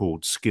book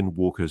called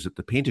Skinwalkers at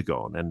the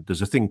Pentagon. And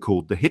there's a thing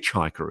called the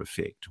hitchhiker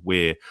effect,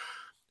 where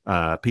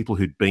people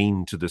who'd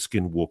been to the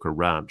Skinwalker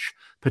Ranch,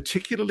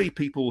 particularly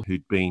people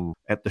who'd been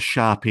at the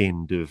sharp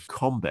end of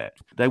combat,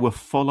 they were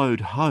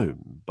followed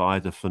home by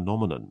the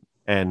phenomenon.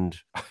 And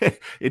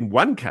in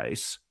one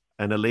case,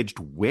 an alleged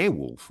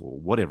werewolf or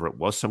whatever it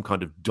was, some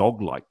kind of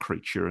dog-like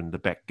creature in the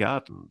back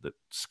garden that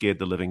scared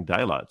the living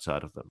daylights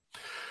out of them.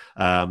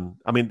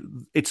 I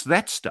mean, it's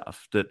that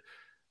stuff that,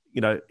 you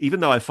know,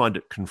 even though I find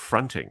it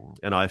confronting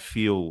and I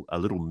feel a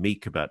little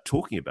meek about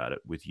talking about it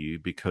with you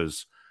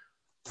because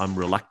I'm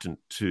reluctant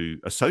to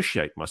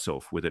associate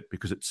myself with it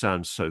because it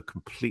sounds so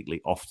completely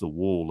off the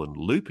wall and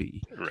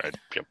loopy. Right.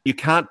 Yep. You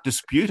can't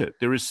dispute it.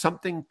 There is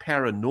something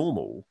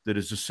paranormal that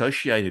is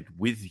associated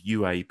with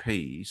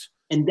UAPs.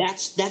 And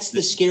that's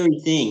the scary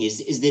thing is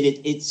that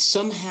it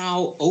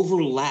somehow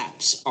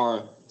overlaps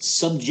our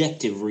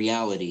subjective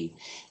reality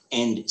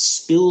and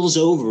spills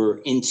over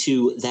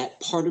into that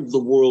part of the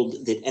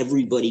world that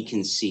everybody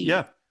can see.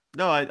 Yeah.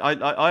 No,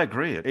 I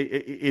agree.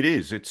 It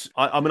is.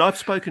 I mean, I've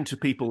spoken to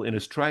people in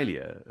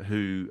Australia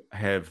who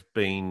have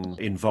been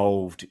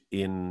involved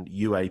in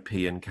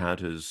UAP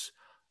encounters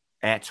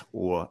at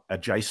or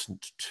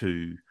adjacent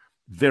to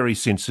very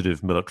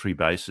sensitive military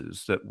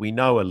bases that we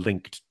know are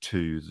linked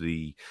to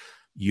the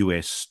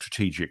US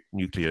strategic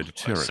nuclear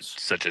deterrence.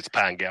 Such as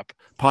Pine Gap.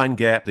 Pine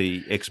Gap,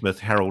 the Exmouth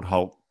Harold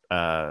Holt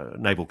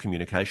Naval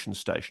Communications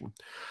Station.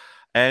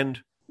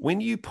 And when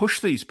you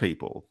push these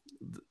people,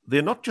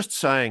 they're not just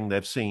saying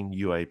they've seen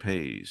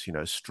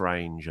UAPs,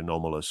 strange,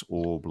 anomalous,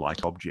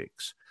 orb-like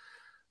objects.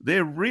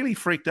 They're really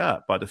freaked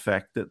out by the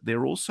fact that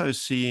they're also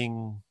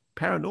seeing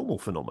paranormal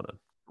phenomena,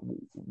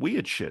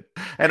 weird shit.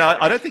 And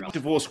I don't think you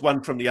divorce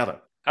one from the other.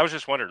 I was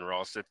just wondering,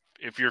 Ross,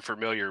 if you're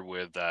familiar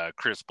with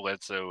Chris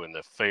Bledsoe and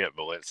the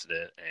Fayetteville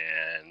incident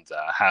and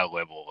high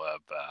level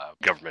of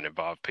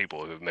government-involved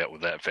people who have met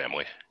with that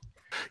family.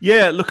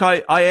 Yeah, look,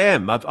 I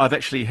am. I've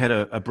actually had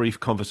a brief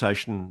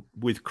conversation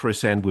with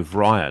Chris and with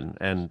Ryan,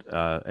 and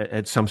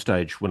at some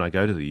stage when I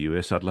go to the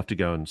US, I'd love to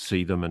go and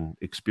see them and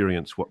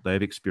experience what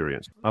they've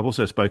experienced. I've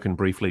also spoken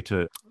briefly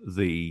to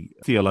the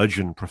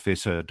theologian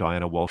Professor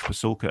Diana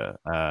Walsh-Pasulka,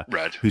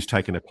 right, who's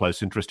taken a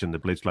close interest in the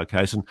Bledsoe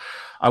case. And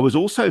I was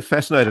also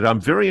fascinated.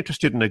 I'm very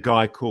interested in a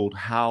guy called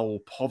Hal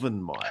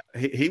Povenmire.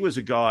 He was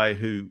a guy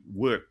who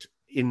worked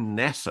in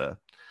NASA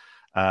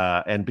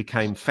and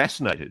became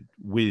fascinated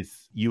with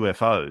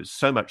UFOs,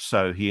 so much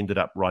so he ended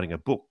up writing a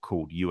book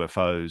called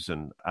UFOs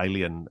and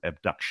Alien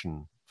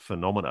Abduction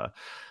Phenomena.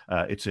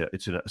 It's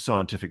a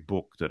scientific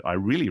book that I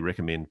really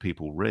recommend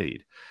people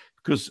read,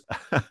 because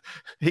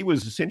he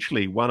was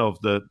essentially one of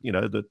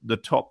the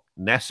top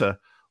NASA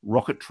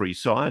rocketry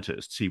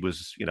scientists. He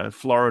was,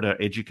 Florida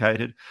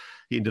educated.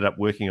 He ended up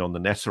working on the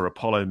NASA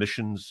Apollo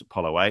missions,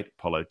 Apollo 8,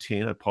 Apollo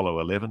 10,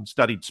 Apollo 11,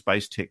 studied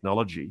space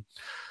technology.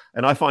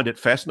 And I find it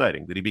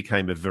fascinating that he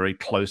became a very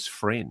close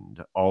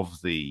friend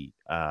of the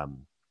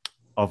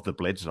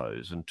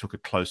Bledsoes and took a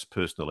close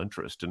personal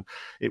interest. And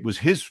it was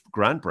his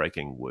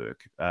groundbreaking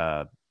work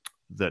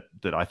that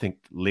I think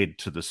led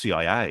to the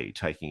CIA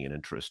taking an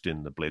interest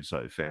in the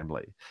Bledsoe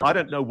family. I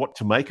don't know what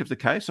to make of the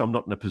case. I'm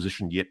not in a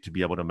position yet to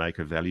be able to make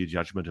a value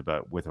judgment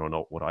about whether or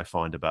not what I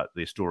find about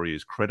their story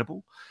is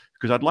credible,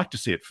 because I'd like to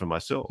see it for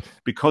myself.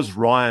 Because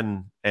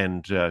Ryan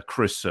and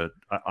Chris are,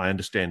 I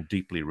understand,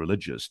 deeply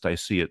religious, they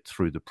see it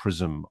through the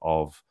prism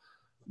of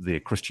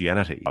their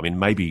Christianity. I mean,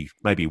 maybe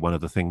one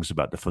of the things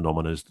about the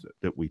phenomena is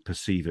that we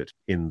perceive it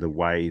in the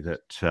way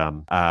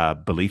that our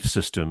belief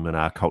system and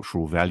our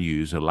cultural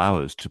values allow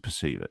us to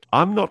perceive it.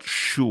 I'm not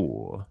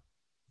sure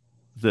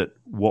that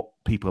what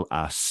people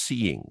are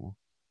seeing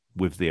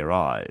with their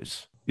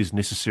eyes is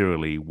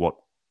necessarily what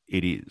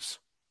it is.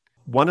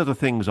 One of the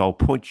things I'll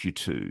point you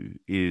to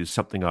is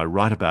something I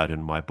write about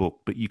in my book,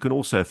 but you can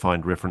also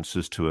find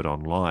references to it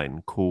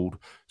online, called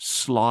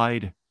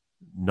Slide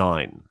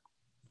 9.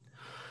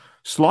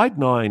 Slide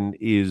 9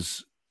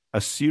 is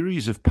a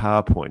series of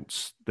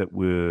PowerPoints that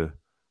were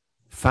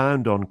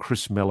found on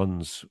Chris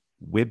Mellon's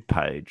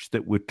webpage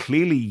that were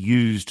clearly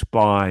used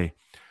by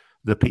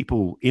the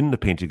people in the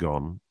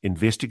Pentagon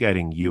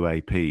investigating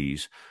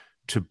UAPs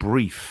to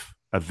brief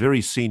a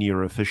very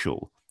senior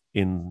official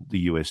in the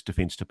US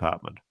Defense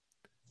Department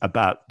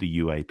about the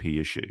UAP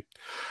issue.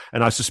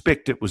 And I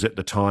suspect it was at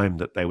the time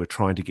that they were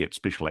trying to get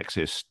special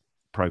access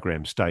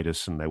program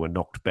status, and they were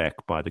knocked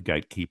back by the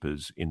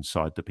gatekeepers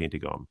inside the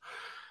Pentagon.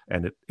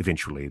 And it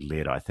eventually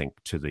led, I think,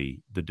 to the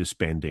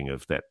disbanding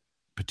of that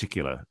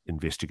particular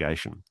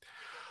investigation.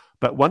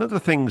 But one of the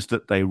things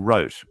that they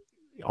wrote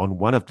on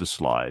one of the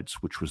slides,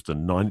 which was the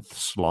 9th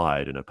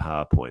slide in a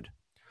PowerPoint,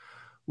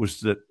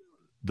 was that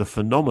the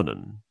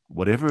phenomenon,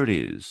 whatever it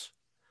is,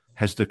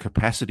 has the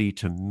capacity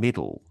to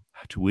meddle,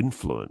 to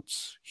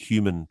influence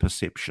human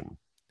perception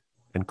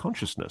and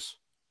consciousness.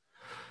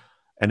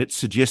 And it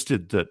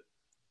suggested that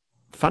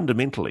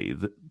fundamentally,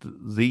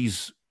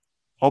 these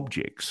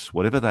objects,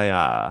 whatever they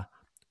are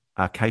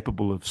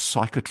capable of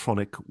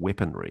psychotronic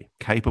weaponry,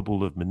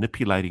 capable of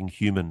manipulating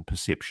human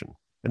perception.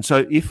 And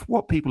so if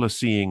what people are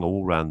seeing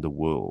all around the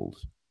world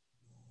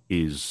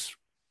is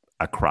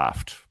a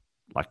craft,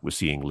 like we're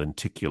seeing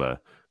lenticular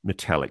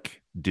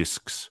metallic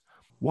discs,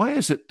 why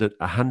is it that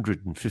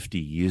 150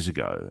 years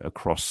ago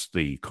across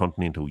the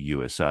continental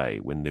USA,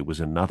 when there was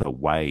another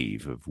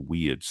wave of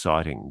weird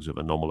sightings of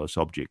anomalous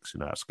objects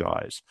in our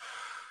skies,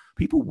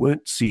 people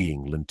weren't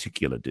seeing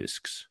lenticular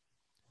discs?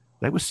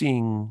 They were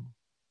seeing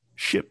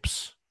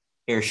ships.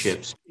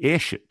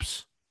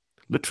 Airships.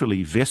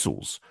 Literally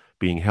vessels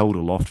being held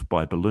aloft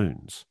by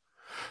balloons.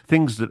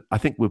 Things that I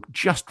think were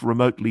just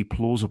remotely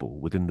plausible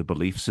within the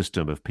belief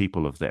system of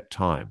people of that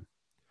time.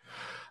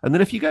 And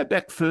then if you go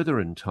back further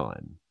in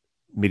time,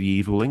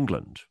 medieval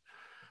England,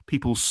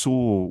 people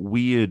saw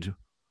weird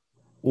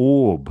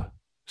orb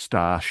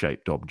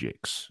star-shaped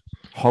objects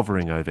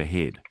hovering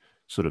overhead,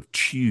 sort of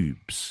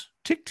tubes,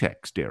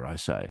 tic-tacs, dare I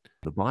say.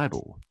 The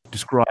Bible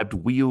described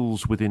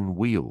wheels within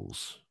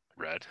wheels.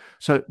 Right.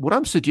 So what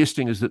I'm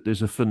suggesting is that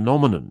there's a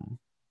phenomenon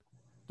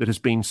that has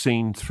been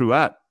seen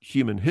throughout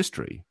human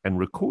history and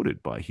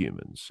recorded by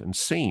humans and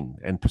seen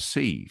and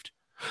perceived,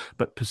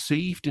 but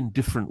perceived in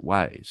different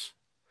ways.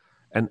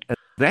 And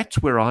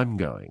that's where I'm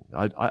going.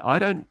 I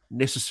don't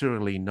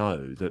necessarily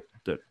know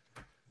that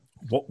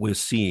what we're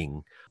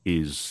seeing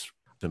is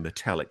the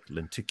metallic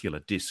lenticular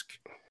disc.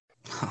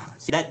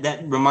 See,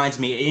 that reminds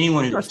me,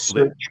 anyone who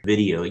search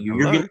video,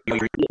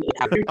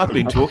 I've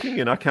been talking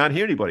and I can't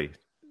hear anybody.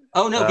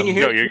 Oh, no, can you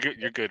hear? No,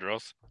 you're good,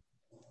 Ross.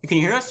 Can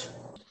you hear us?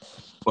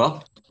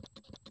 Well,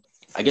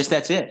 I guess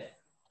that's it.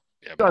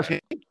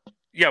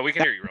 Yeah, we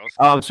can hear you, Ross.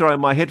 Oh, I'm sorry,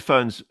 my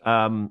headphones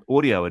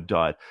audio had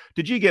died.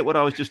 Did you get what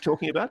I was just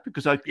talking about?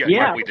 Because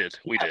yeah, we did.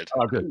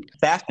 Oh, good.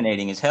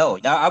 Fascinating as hell.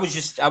 I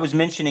was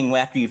mentioning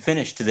after you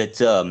finished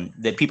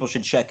that people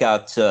should check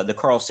out the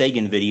Carl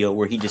Sagan video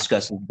where he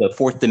discusses the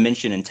fourth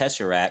dimension and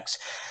tesseracts.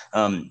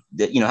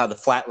 That how the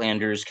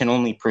Flatlanders can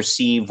only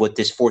perceive what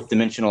this fourth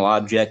dimensional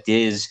object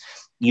is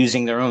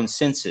using their own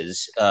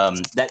senses.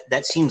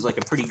 That seems like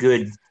a pretty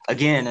good,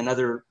 again,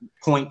 another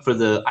point for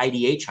the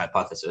IDH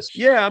hypothesis.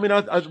 Yeah, I mean,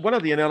 one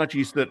of the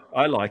analogies that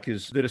I like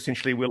is that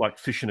essentially we're like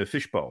fish in a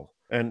fishbowl.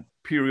 And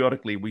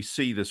periodically we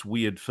see this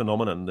weird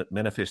phenomenon that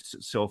manifests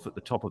itself at the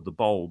top of the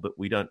bowl, but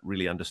we don't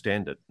really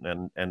understand it.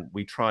 And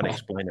we try and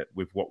explain it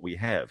with what we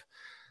have.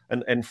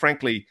 And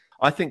frankly,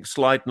 I think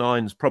slide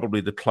 9 is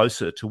probably the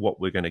closer to what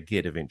we're going to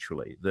get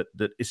eventually. That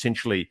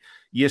essentially,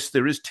 yes,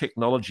 there is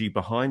technology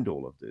behind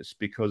all of this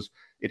because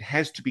it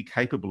has to be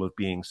capable of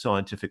being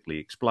scientifically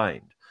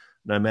explained,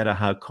 no matter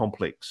how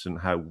complex and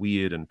how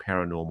weird and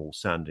paranormal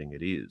sounding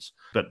it is.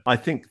 But I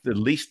think the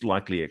least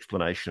likely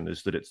explanation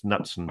is that it's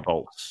nuts and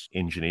bolts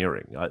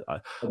engineering.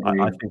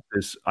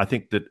 I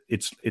think that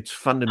it's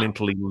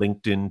fundamentally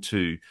linked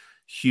into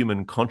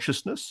human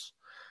consciousness,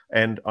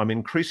 and I'm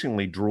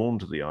increasingly drawn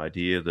to the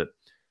idea that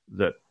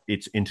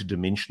it's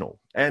interdimensional.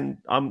 And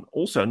I'm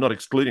also not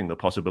excluding the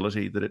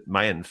possibility that it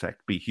may in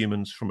fact be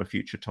humans from a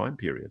future time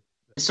period.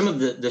 Some of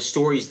the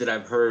stories that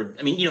I've heard,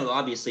 I mean,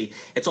 obviously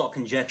it's all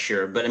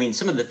conjecture, but I mean,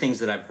 some of the things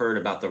that I've heard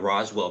about the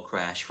Roswell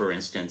crash, for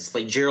instance,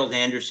 like Gerald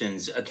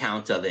Anderson's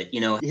account of it,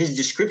 his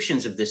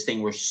descriptions of this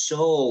thing were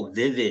so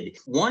vivid.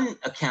 One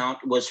account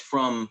was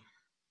from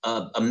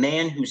a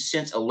man who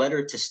sent a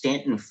letter to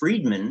Stanton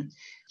Friedman.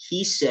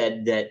 He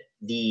said that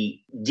the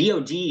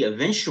DOD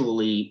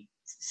eventually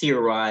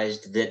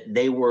theorized that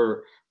they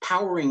were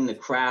powering the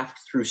craft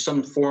through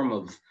some form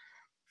of,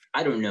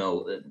 I don't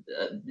know,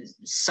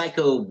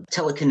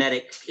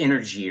 psycho-telekinetic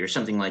energy or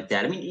something like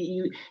that. I mean,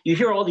 you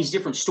hear all these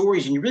different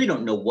stories and you really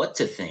don't know what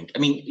to think. I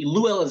mean,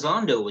 Lou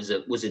Elizondo was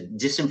a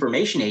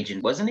disinformation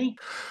agent, wasn't he?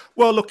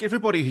 Well, look,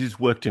 everybody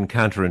who's worked in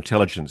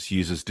counterintelligence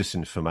uses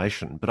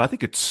disinformation, but I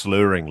think it's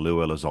slurring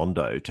Lou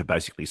Elizondo to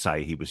basically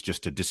say he was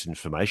just a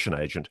disinformation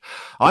agent.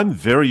 I'm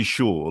very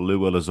sure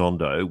Lou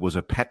Elizondo was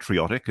a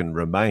patriotic and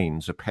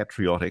remains a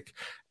patriotic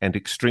and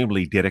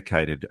extremely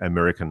dedicated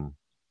American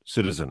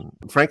citizen.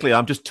 Frankly,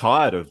 I'm just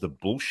tired of the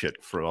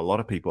bullshit for a lot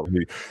of people who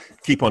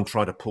keep on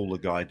trying to pull the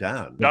guy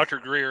down. Dr.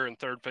 Greer in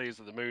Third Phase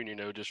of the Moon,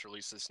 just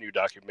released this new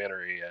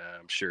documentary.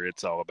 I'm sure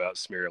it's all about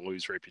smearing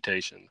Lou's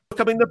reputation. Look,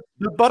 I mean,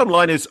 the bottom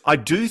line is I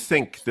do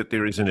think that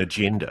there is an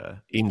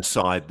agenda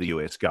inside the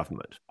US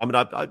government. I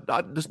mean,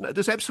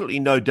 there's absolutely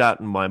no doubt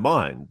in my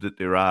mind that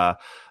there are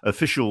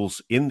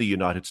officials in the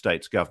United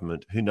States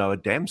government who know a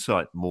damn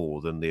sight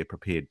more than they're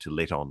prepared to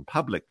let on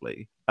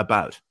publicly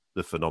about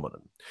the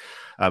phenomenon.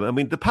 I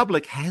mean, the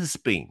public has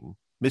been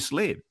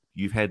misled.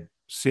 You've had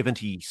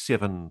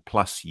 77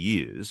 plus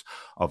years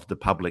of the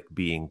public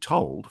being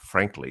told,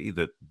 frankly,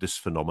 that this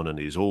phenomenon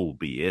is all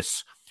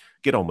BS.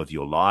 Get on with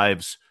your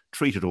lives.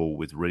 Treat it all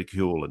with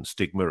ridicule and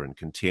stigma and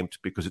contempt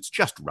because it's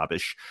just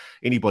rubbish.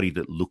 Anybody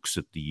that looks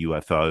at the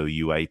UFO,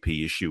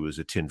 UAP issue as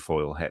a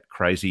tinfoil hat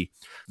crazy.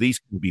 These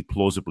can be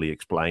plausibly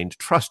explained.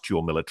 Trust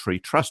your military,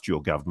 trust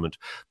your government.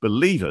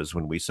 Believe us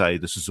when we say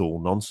this is all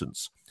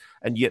nonsense.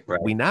 And yet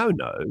we now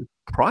know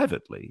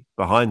privately,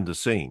 behind the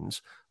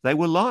scenes, they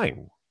were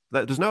lying.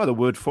 There's no other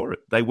word for it.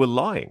 They were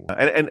lying.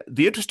 And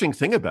the interesting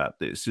thing about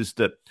this is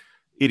that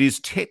it is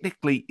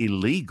technically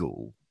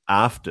illegal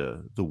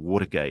after the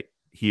Watergate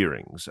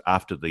hearings,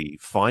 after the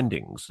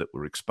findings that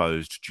were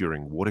exposed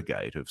during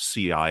Watergate of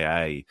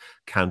CIA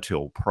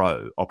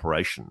COINTELPRO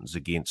operations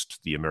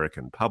against the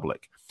American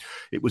public.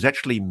 It was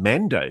actually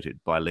mandated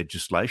by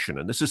legislation,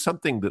 and this is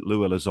something that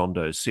Lou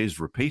Elizondo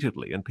says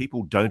repeatedly, and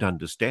people don't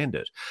understand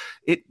it.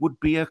 It would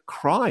be a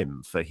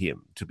crime for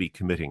him to be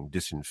committing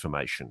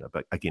disinformation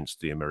against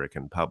the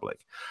American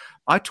public.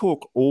 I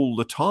talk all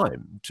the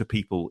time to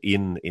people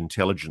in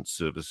intelligence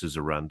services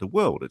around the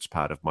world. It's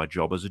part of my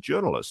job as a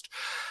journalist.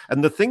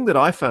 And the thing that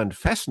I found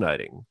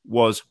fascinating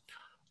was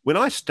when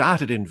I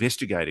started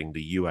investigating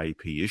the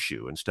UAP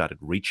issue and started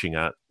reaching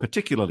out,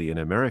 particularly in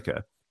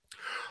America,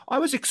 I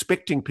was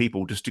expecting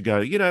people just to go,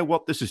 you know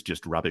what, this is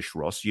just rubbish,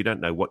 Ross. You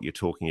don't know what you're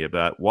talking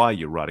about. Why are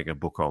you writing a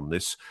book on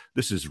this?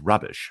 This is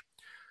rubbish.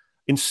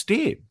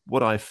 Instead,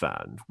 what I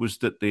found was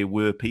that there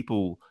were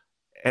people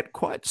at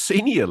quite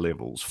senior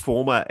levels,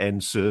 former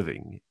and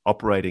serving,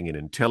 operating in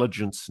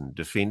intelligence and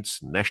defense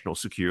and national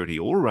security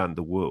all around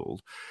the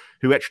world,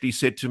 who actually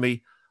said to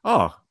me,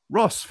 "Oh,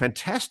 Ross,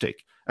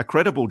 fantastic. A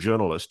credible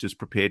journalist is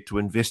prepared to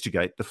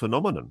investigate the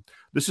phenomenon.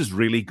 This is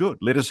really good.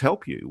 Let us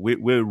help you.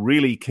 We're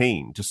really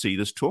keen to see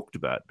this talked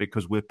about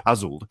because we're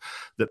puzzled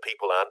that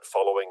people aren't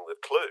following the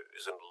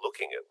clues and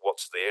looking at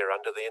what's there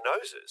under their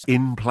noses.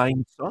 In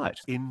plain sight.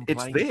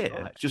 It's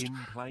there. Just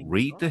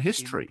read the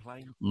history.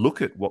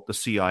 Look at what the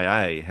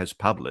CIA has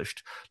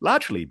published,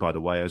 largely, by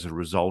the way, as a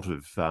result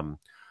of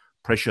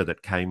pressure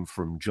that came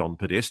from John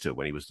Podesta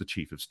when he was the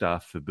chief of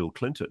staff for Bill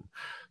Clinton.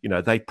 You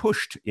know, they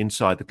pushed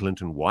inside the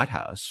Clinton White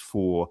House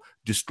for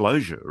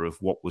disclosure of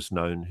what was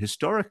known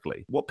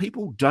historically. What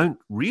people don't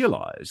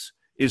realize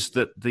is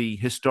that the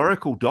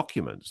historical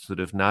documents that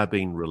have now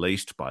been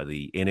released by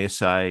the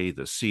NSA,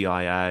 the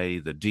CIA,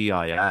 the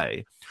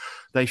DIA,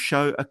 they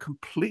show a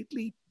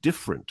completely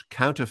different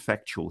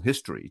counterfactual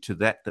history to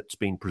that's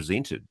been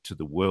presented to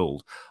the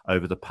world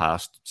over the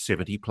past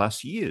 70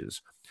 plus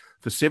years.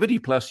 For 70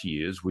 plus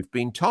years, we've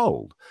been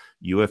told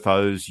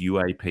UFOs,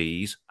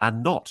 UAPs are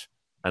not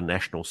a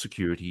national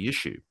security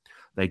issue.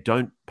 They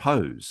don't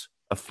pose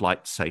a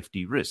flight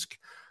safety risk,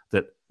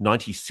 that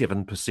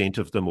 97%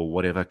 of them or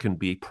whatever can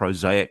be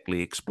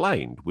prosaically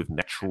explained with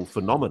natural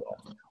phenomena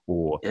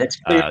or, and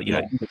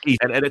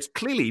it's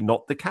clearly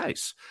not the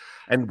case.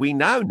 And we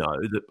now know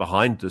that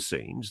behind the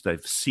scenes,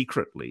 they've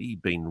secretly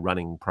been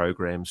running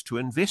programs to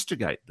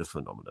investigate the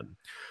phenomenon.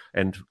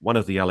 And one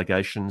of the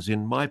allegations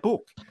in my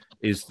book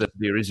is that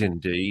there is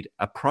indeed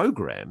a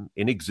program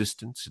in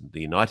existence in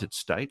the United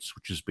States,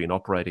 which has been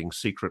operating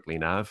secretly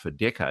now for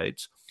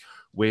decades,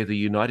 where the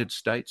United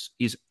States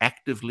is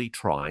actively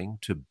trying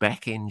to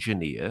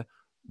back-engineer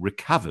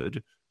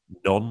recovered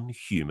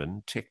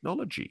non-human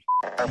technology.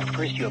 Our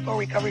first UFO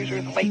recoveries were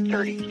in the late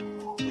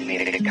 30s. We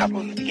made a couple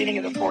in the beginning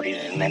of the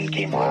 40s, and then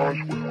came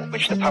Roswell,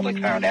 which the public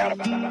found out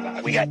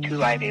about. We got 2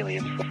 live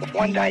aliens.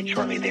 One died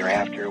shortly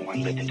thereafter.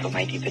 One lived until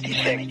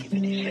 1956.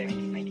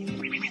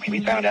 We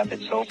found out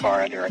that so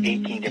far there are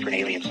 18 different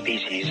alien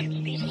species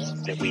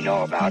that we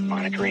know about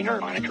monitoring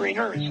Earth.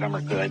 Some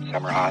are good,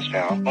 some are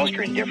hostile. Most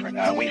are indifferent.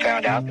 We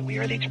found out that we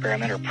are the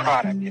experiment or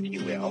product, if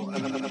you will,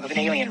 of an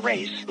alien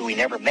race who we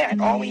never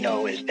met. All we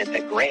know is that the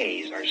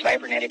Greys are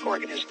cybernetic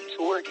organisms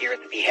who work here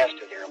at the behest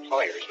of their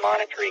employers,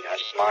 monitoring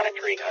us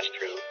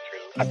through.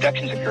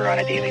 Abductions occur on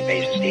a daily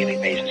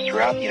basis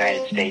throughout the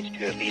United States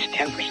to at least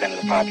 10%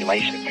 of the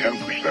population.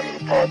 10% of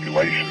the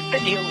population. The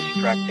deal was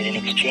struck that in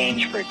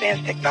exchange for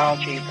advanced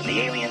technology from the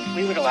aliens,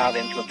 we would allow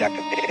them to abduct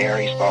a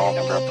very small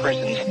number of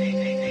persons,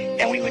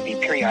 and we would be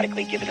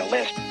periodically given a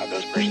list of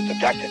those persons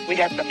abducted. We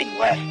got something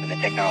less than the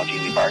technology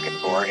we bargained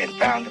for and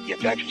found that the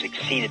abductions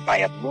exceeded by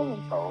a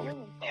millionfold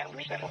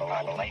 10% of the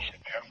population.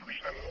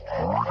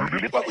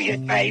 What we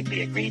had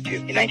naively agreed to.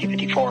 In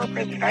 1954,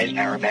 President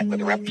Eisenhower met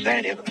with a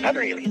representative of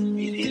another alien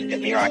species at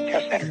Muroc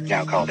Test Center,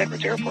 now called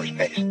Edwards Air Force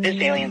Base.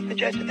 This alien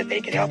suggested that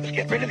they could help us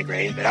get rid of the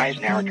Greys, but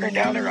Eisenhower turned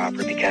down their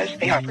offer because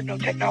they offered no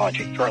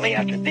technology. Shortly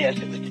after this,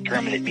 it was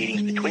determined at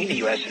meetings between the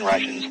U.S. and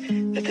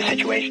Russians that the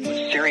situation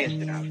was serious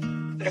enough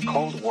that a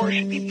Cold War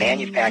should be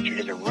manufactured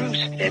as a ruse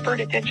to divert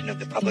attention of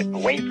the public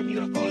away from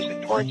UFOs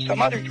and towards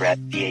some other threat,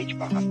 the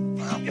H-bomb.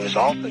 It was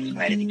also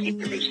decided to keep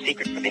the ruse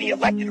secret from any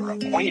elected or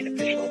appointed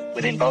official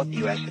within both the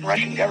U.S. and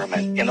Russian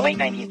government. In the late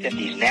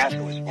 1950s,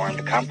 NASA was formed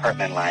to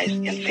compartmentalize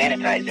and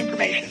sanitize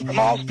information from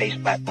all space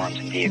platforms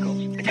and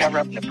vehicles. The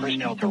cover-up and the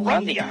personnel to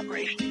run the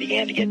operation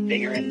began to get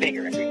bigger and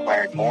bigger and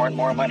required more and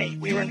more money.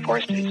 We were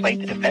forced to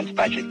inflate the defense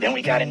budget. Then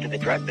we got into the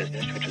drug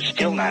business, which was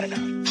still not enough.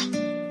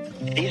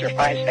 These are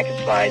 5-second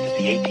slides of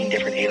the 18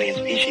 different alien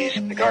species.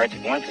 The guards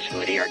at one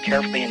facility are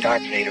carefully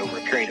indoctrinated over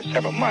a period of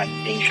several months,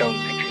 being shown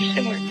pictures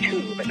similar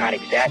to, but not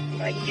exactly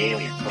like the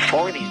alien.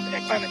 Before these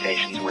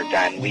acclimatations were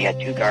done, we had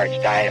 2 guards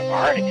die of a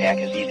heart attack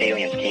as these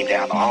aliens came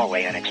down the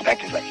hallway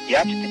unexpectedly. The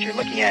object that you're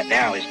looking at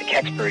now is the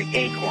Kecksbury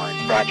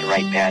Acorn, brought to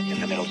Wright Pat in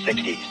the middle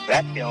 60s.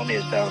 That film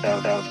is, though,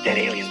 dead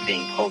aliens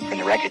being pulled from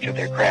the wreckage of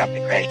their craft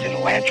that crashed in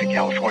Lancha,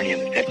 California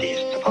in the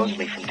 50s,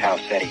 supposedly from Tau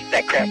Ceti.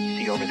 That craft you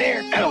see over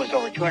there was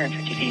over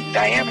 250 feet in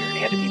diameter and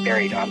had to be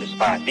buried on the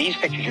spot. These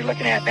pictures you're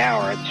looking at now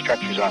are the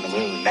structures on the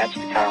moon. That's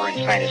the tower in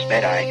Sinus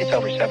Medai. It's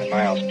over 7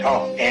 miles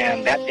tall.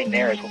 And that thing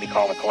there is what we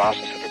call the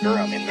Colossus of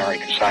Agurum in Mare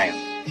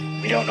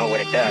Crisium. We don't know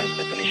what it does,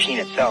 but the machine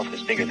itself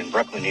is bigger than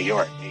Brooklyn, New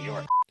York.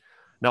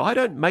 Now, I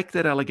don't make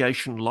that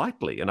allegation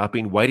lightly, and I've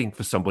been waiting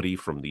for somebody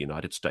from the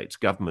United States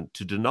government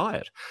to deny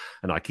it.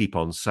 And I keep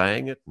on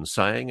saying it and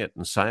saying it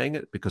and saying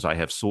it because I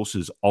have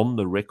sources on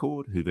the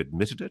record who've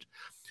admitted it.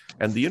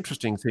 And the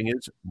interesting thing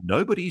is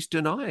nobody's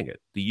denying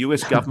it. The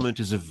US government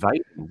is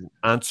evading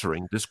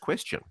answering this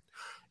question.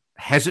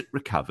 Has it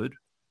recovered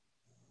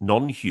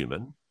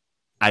non-human,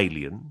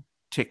 alien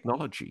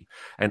technology?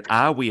 And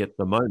are we at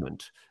the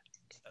moment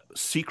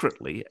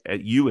secretly,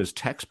 you as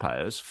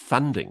taxpayers,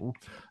 funding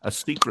a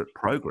secret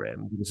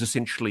program that is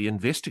essentially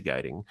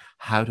investigating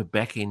how to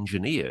back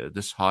engineer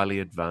this highly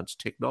advanced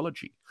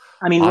technology?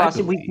 I mean, Ross,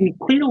 believe, we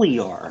clearly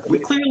are. We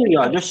clearly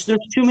are. There's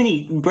too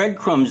many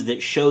breadcrumbs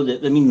that show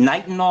that. I mean,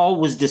 nitinol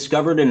was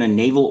discovered in a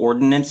naval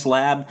ordnance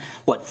lab,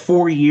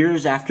 4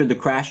 years after the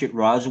crash at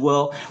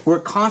Roswell?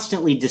 We're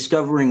constantly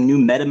discovering new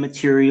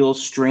metamaterials,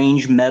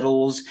 strange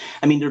metals.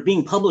 I mean, they're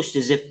being published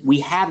as if we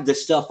have the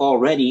stuff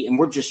already and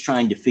we're just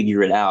trying to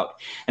figure it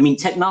out. I mean,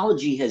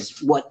 technology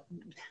has,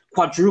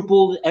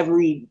 quadrupled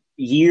every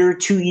year,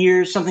 2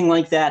 years, something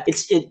like that.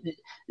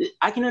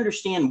 I can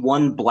understand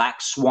one black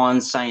swan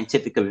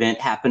scientific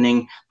event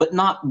happening, but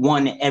not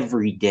one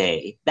every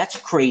day. That's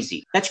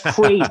crazy. That's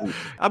crazy.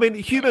 I mean,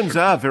 humans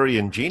are very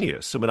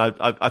ingenious. I mean,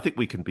 I think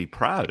we can be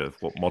proud of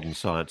what modern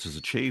science has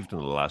achieved in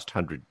the last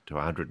 100 to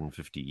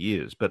 150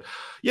 years. But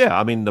yeah,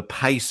 I mean, the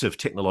pace of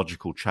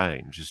technological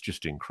change is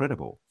just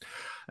incredible.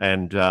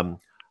 And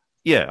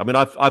yeah, I mean,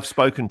 I've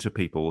spoken to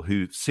people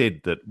who said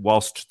that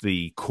whilst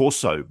the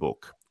Corso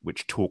book,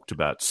 which talked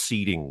about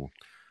seeding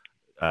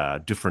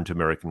different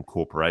American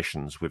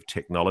corporations with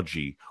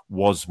technology,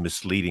 was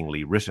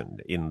misleadingly written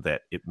in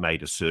that it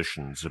made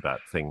assertions about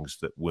things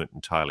that weren't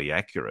entirely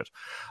accurate.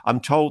 I'm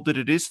told that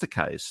it is the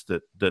case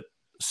that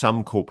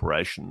some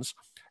corporations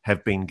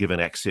have been given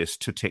access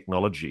to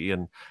technology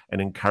and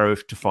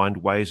encouraged to find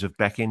ways of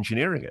back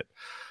engineering it.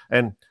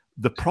 And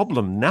the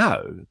problem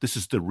now, this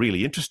is the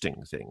really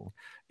interesting thing,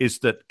 is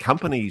that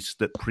companies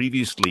that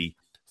previously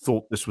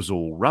thought this was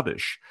all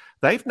rubbish,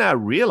 they've now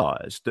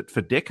realized that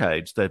for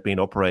decades they've been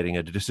operating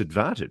at a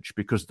disadvantage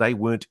because they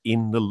weren't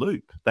in the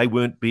loop. They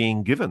weren't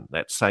being given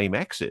that same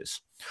access.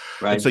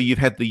 Right. And so you've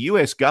had the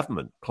US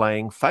government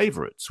playing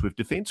favorites with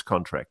defense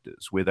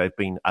contractors, where they've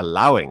been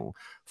allowing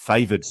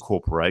favored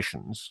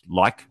corporations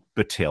like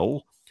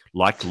Battelle,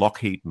 like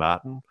Lockheed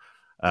Martin,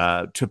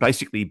 to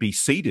basically be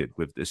seeded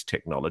with this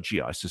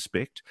technology, I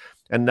suspect.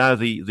 And now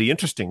the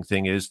interesting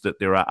thing is that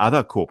there are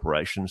other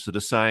corporations that are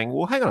saying,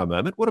 well, hang on a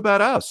moment, what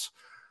about us?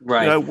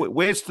 Right. You know,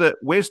 where's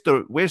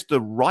the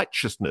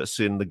righteousness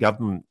in the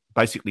government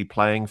basically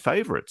playing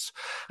favorites?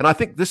 And I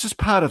think this is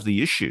part of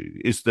the issue,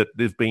 is that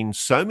there've been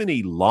so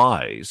many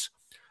lies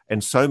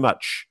and so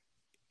much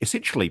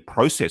essentially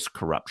process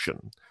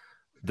corruption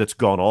that's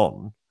gone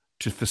on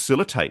to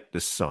facilitate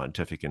this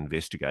scientific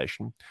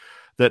investigation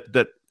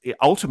that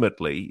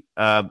ultimately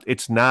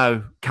it's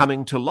now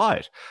coming to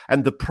light.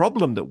 And the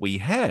problem that we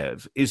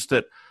have is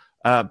that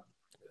the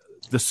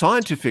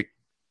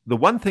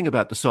one thing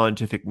about the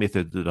scientific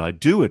method that I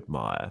do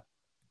admire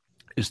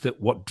is that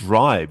what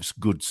drives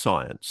good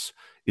science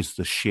is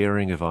the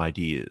sharing of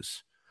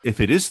ideas. If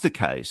it is the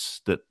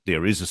case that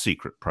there is a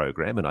secret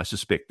program, and I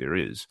suspect there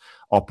is,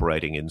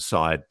 operating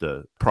inside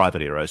the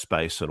private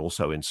aerospace and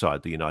also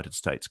inside the United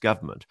States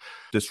government,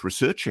 that's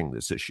researching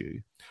this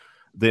issue,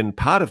 then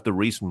part of the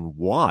reason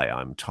why,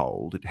 I'm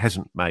told, it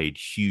hasn't made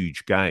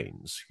huge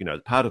gains, you know,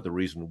 part of the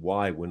reason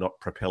why we're not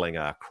propelling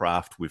our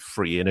craft with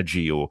free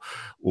energy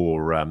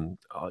or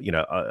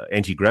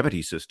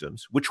anti-gravity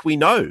systems, which we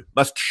know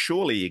must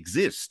surely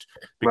exist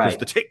because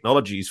the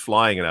technology is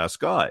flying in our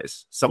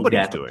skies.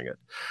 Somebody's doing it.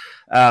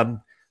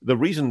 The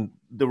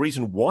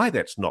reason why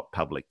that's not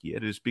public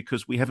yet is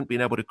because we haven't been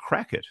able to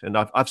crack it. And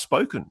I've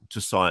spoken to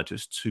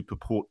scientists who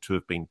purport to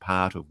have been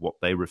part of what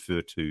they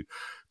refer to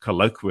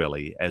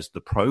colloquially as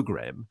the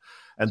program,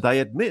 and they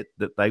admit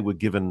that they were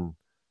given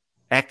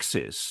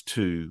access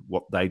to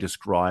what they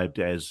described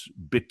as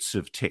bits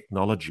of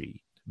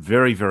technology,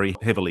 very, very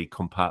heavily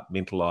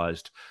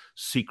compartmentalized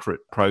secret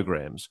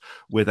programs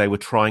where they were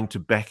trying to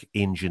back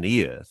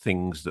engineer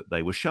things that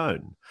they were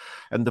shown.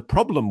 And the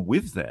problem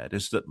with that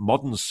is that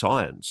modern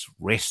science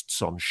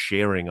rests on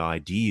sharing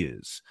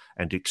ideas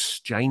and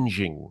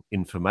exchanging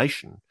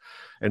information.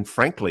 And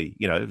frankly,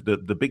 you know,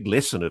 the big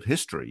lesson of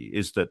history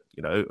is that,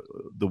 you know,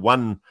 the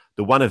one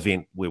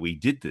event where we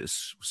did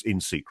this in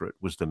secret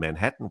was the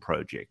Manhattan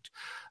Project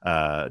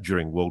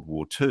during World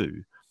War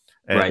II.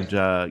 And,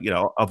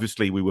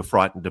 obviously we were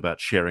frightened about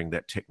sharing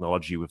that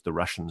technology with the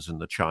Russians and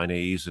the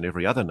Chinese and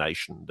every other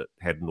nation that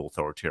had an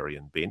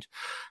authoritarian bent.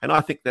 And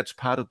I think that's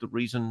part of the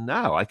reason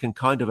now. I can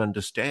kind of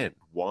understand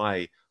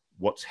why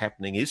what's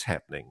happening is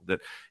happening, that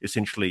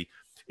essentially,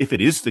 if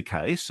it is the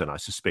case, and I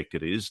suspect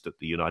it is, that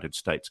the United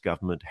States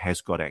government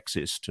has got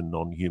access to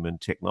non-human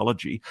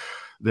technology,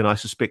 then I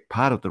suspect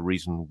part of the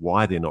reason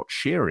why they're not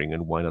sharing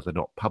and why they're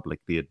not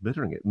publicly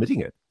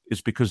admitting it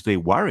is because they're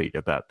worried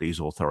about these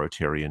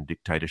authoritarian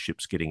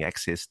dictatorships getting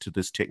access to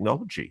this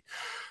technology.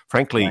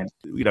 Frankly,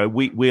 you know,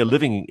 we're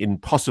living in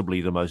possibly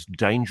the most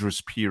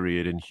dangerous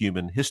period in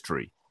human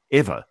history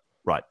ever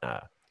right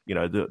now. You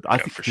know, I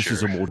think this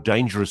is a more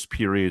dangerous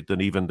period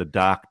than even the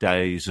dark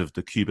days of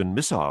the Cuban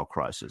Missile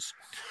Crisis,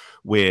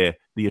 where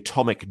the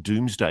atomic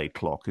doomsday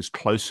clock is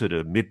closer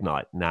to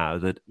midnight now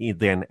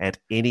than at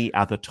any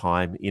other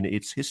time in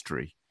its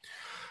history.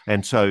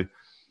 And so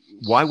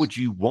why would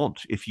you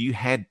want, if you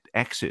had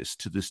access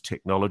to this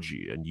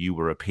technology and you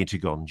were a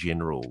Pentagon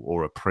general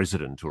or a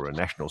president or a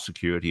national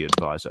security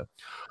advisor,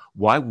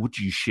 why would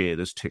you share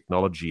this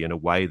technology in a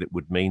way that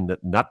would mean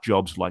that nut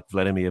jobs like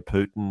Vladimir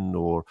Putin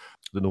or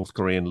the North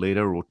Korean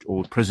leader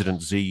or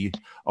President Xi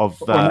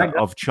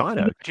of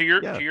China. To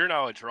your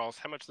knowledge, Ross,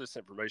 how much of this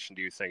information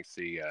do you think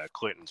the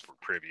Clintons were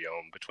privy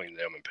on between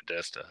them and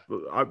Podesta?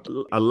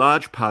 A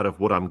large part of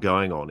what I'm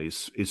going on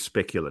is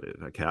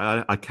speculative. Okay,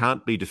 I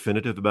can't be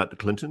definitive about the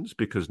Clintons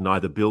because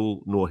neither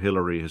Bill nor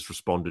Hillary has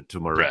responded to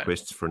my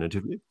requests for an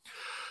interview.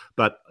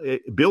 But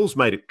Bill's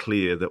made it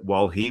clear that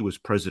while he was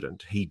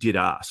president, he did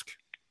ask.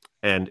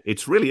 And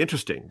it's really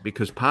interesting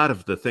because part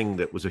of the thing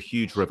that was a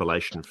huge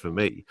revelation for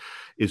me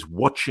is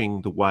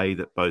watching the way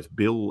that both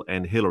Bill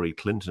and Hillary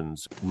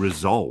Clinton's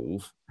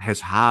resolve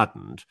has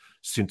hardened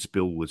since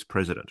Bill was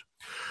president.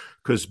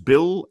 Because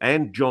Bill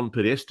and John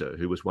Podesta,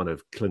 who was one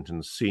of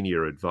Clinton's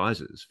senior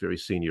advisors, very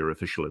senior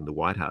official in the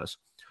White House,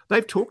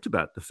 they've talked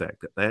about the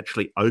fact that they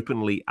actually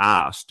openly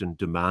asked and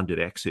demanded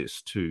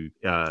access to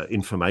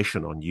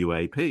information on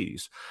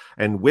UAPs.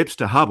 And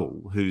Webster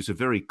Hubbell, who's a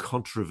very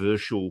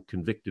controversial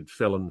convicted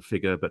felon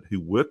figure, but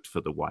who worked for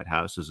the White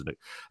House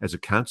as a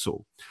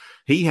counsel,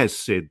 he has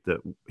said that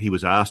he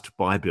was asked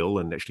by Bill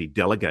and actually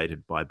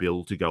delegated by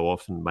Bill to go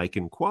off and make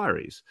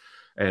inquiries.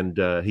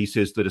 And he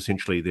says that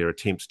essentially their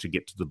attempts to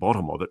get to the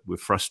bottom of it were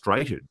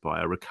frustrated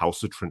by a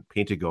recalcitrant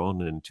Pentagon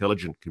and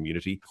intelligence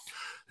community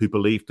who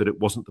believed that it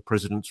wasn't the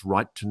president's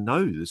right to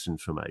know this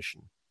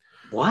information.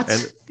 What?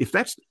 And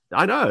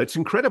I know, it's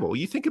incredible.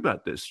 You think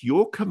about this.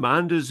 Your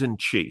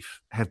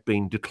commanders-in-chief have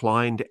been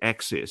declined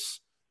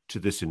access to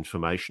this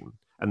information.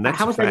 And that's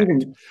how is that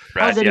even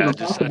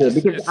possible?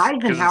 Because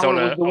Eisenhower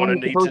was the one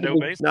who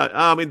supposedly... No,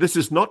 I mean, this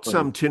is not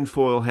some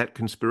tinfoil hat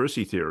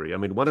conspiracy theory. I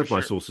mean, one of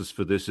my sources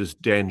for this is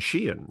Dan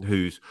Sheehan,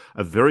 who's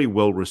a very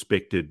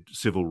well-respected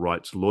civil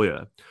rights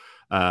lawyer,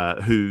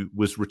 who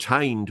was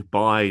retained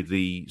by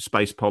the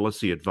space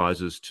policy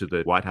advisors to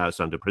the White House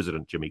under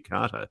President Jimmy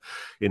Carter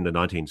in the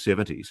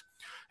 1970s.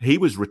 He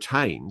was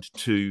retained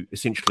to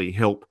essentially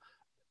help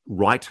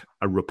write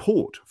a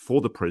report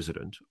for the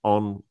president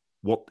on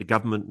what the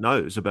government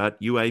knows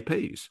about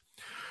UAPs.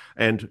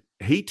 And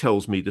he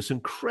tells me this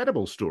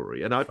incredible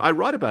story, and I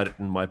write about it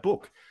in my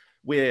book,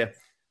 where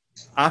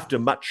after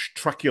much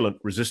truculent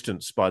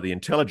resistance by the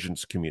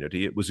intelligence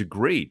community, it was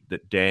agreed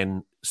that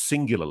Dan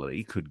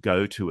singularly could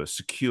go to a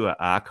secure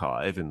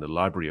archive in the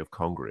Library of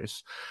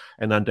Congress,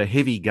 and under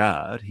heavy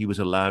guard, he was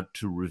allowed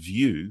to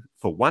review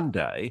for one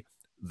day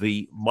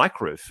the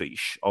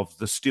microfiche of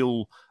the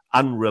still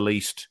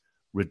unreleased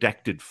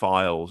redacted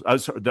files,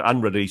 the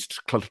unreleased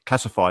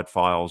classified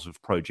files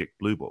of Project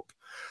Blue Book,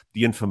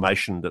 the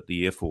information that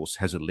the Air Force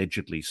has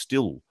allegedly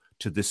still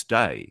to this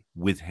day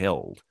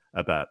withheld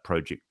about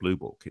Project Blue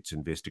Book, its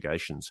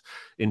investigations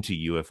into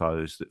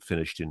UFOs that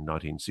finished in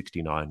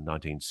 1969,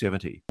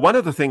 1970. One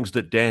of the things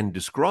that Dan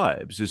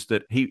describes is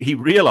that he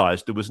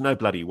realized there was no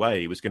bloody way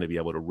he was going to be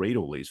able to read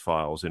all these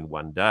files in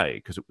one day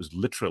because it was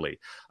literally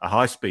a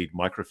high-speed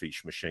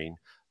microfiche machine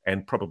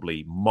and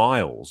probably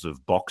miles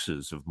of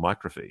boxes of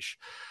microfiche.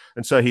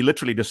 And so he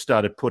literally just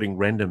started putting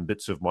random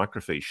bits of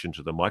microfiche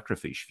into the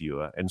microfiche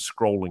viewer and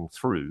scrolling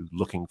through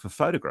looking for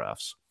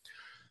photographs.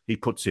 He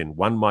puts in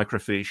one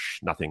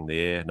microfiche, nothing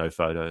there, no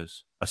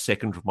photos. A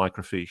second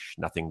microfiche,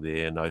 nothing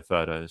there, no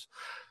photos.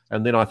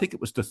 And then I think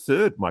it was the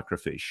third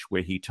microfiche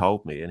where he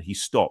told me, and he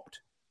stopped.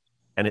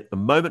 And at the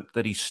moment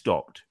that he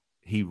stopped,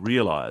 he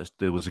realized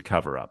there was a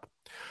cover-up.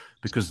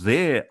 Because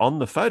there on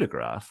the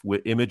photograph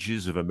were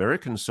images of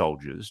American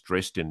soldiers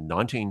dressed in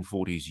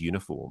 1940s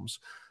uniforms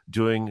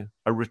doing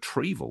a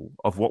retrieval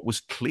of what was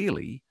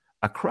clearly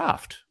a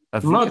craft, a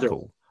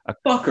vehicle,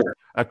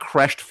 a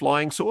crashed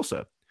flying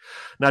saucer.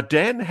 Now,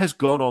 Dan has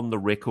gone on the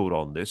record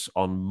on this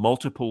on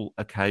multiple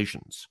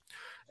occasions,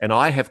 and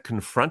I have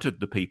confronted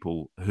the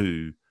people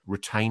who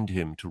retained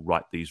him to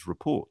write these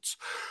reports,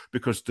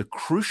 because the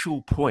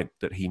crucial point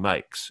that he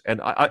makes,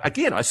 and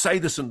I say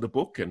this in the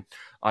book, and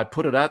I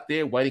put it out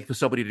there waiting for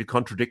somebody to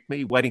contradict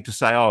me, waiting to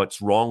say, oh,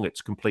 it's wrong,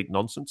 it's complete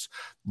nonsense.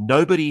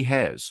 Nobody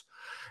has.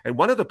 And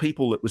one of the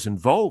people that was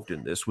involved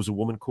in this was a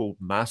woman called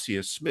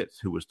Marcia Smith,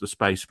 who was the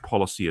space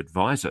policy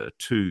advisor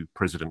to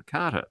President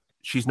Carter.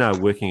 She's now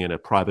working in a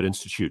private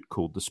institute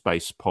called the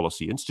Space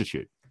Policy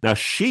Institute. Now,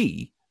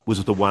 she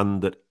was the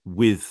one that,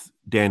 with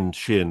Dan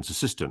Sheehan's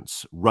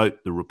assistance,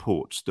 wrote the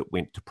reports that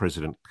went to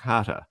President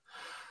Carter.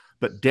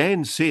 But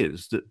Dan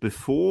says that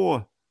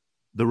before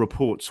the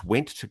reports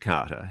went to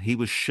Carter, he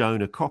was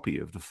shown a copy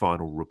of the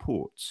final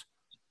reports.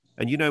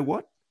 And you know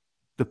what?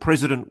 The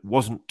president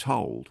wasn't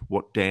told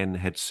what Dan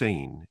had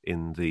seen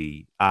in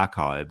the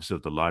archives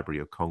of the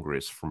Library of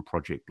Congress from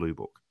Project Blue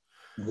Book.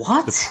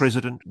 What? The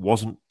president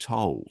wasn't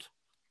told.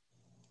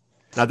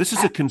 Now, this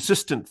is a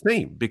consistent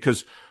theme,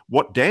 because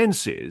what Dan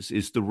says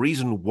is the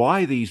reason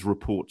why these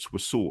reports were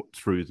sought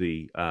through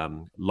the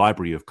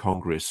Library of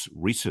Congress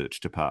Research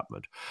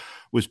Department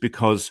was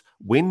because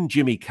when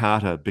Jimmy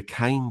Carter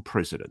became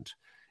president,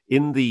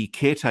 in the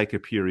caretaker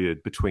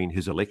period between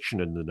his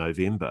election in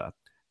November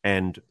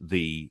and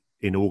the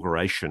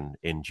inauguration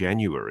in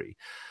January,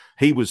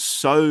 He was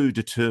so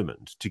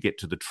determined to get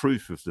to the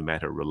truth of the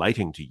matter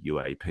relating to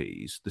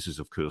UAPs, this is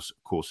of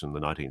course in the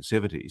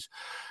 1970s,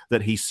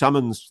 that he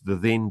summons the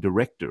then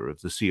director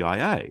of the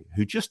CIA,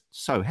 who just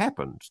so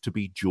happened to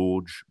be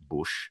George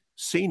Bush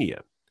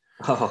Sr.,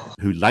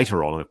 who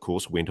later on, of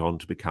course, went on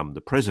to become the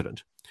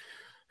president.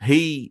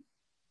 He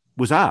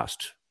was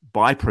asked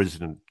by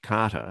President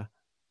Carter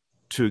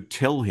to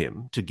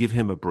give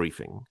him a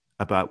briefing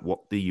about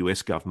what the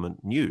US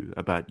government knew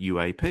about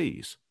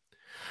UAPs.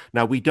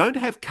 Now, we don't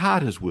have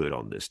Carter's word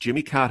on this.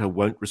 Jimmy Carter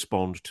won't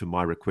respond to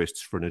my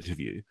requests for an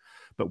interview,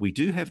 but we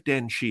do have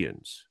Dan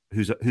Sheehan's,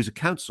 who's a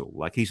counsel,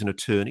 like he's an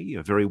attorney,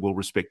 a very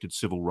well-respected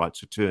civil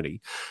rights attorney,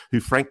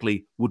 who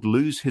frankly would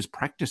lose his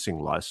practicing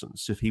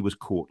license if he was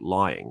caught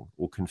lying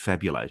or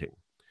confabulating.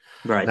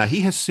 Right. Now,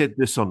 he has said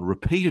this on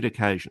repeated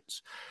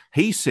occasions.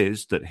 He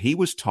says that he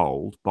was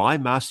told by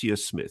Marcia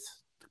Smith,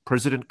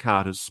 President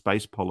Carter's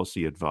space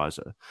policy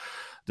advisor,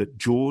 that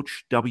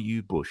George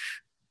W. Bush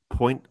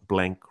point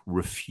blank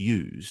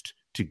refused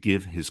to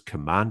give his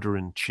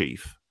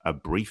commander-in-chief a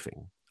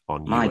briefing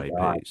on UAPs.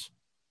 God.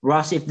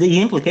 Ross, if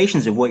the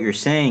implications of what you're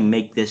saying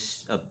make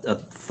this a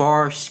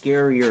far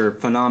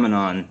scarier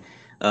phenomenon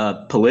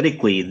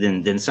politically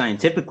than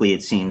scientifically,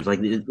 it seems like.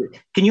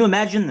 Can you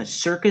imagine the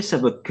circus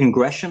of a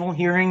congressional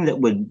hearing that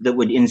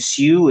would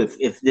ensue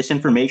if this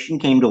information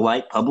came to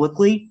light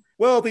publicly?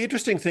 Well, the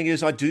interesting thing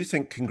is I do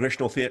think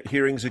congressional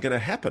hearings are going to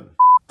happen.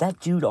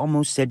 That dude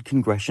almost said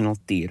congressional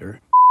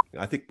theater.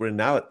 I think we're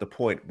now at the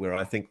point where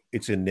I think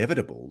it's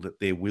inevitable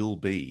that there will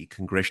be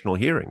congressional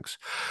hearings.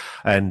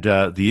 And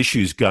the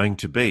issue is going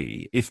to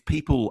be if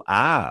people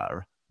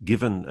are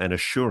given an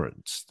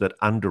assurance that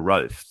under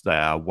oath they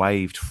are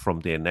waived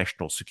from their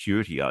national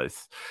security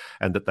oath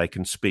and that they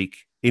can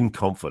speak in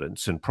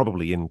confidence and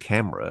probably in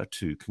camera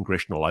to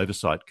congressional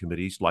oversight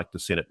committees like the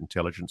Senate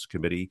Intelligence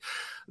Committee,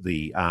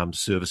 the Armed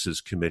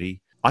Services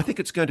Committee. I think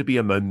it's going to be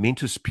a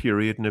momentous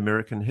period in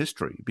American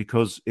history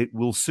because it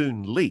will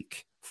soon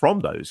leak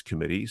from those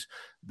committees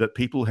that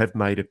people have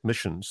made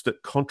admissions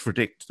that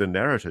contradict the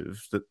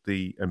narrative that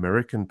the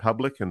American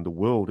public and the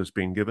world has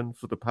been given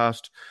for the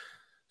past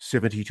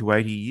 70 to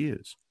 80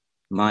 years.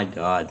 My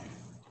God.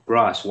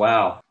 Ross,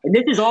 wow. And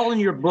this is all in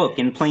your book,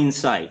 In Plain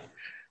Sight.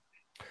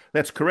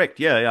 That's correct.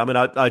 Yeah, I mean,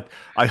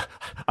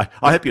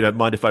 I hope you don't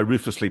mind if I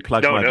ruthlessly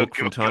plug my book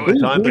from time to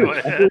time,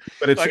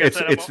 but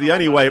it's the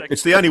only way.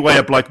 It's the only way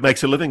a bloke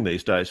makes a living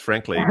these days,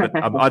 frankly. But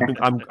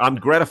I'm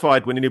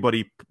gratified when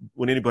anybody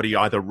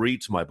either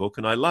reads my book,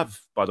 and I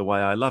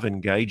love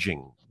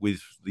engaging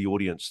with the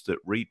audience that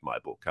read my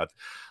book.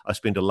 I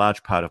spend a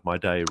large part of my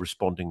day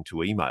responding to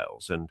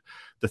emails, and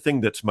the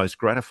thing that's most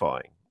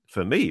gratifying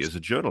for me as a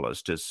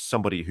journalist, as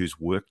somebody who's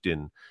worked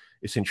in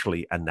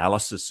essentially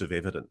analysis of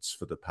evidence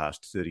for the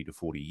past 30 to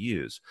 40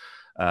 years.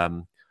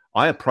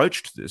 I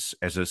approached this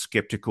as a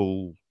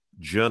skeptical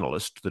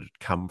journalist that had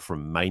come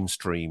from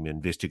mainstream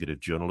investigative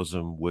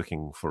journalism,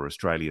 working for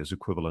Australia's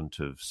equivalent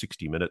of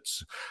 60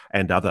 Minutes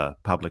and other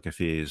public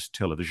affairs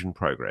television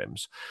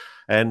programs.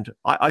 And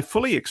I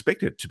fully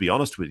expected, to be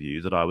honest with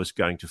you, that I was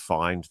going to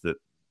find that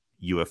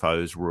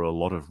UFOs were a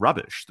lot of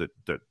rubbish, that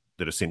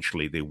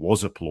essentially there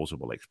was a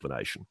plausible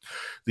explanation.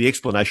 The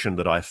explanation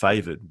that I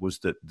favoured was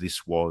that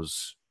this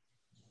was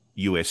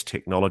US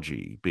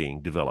technology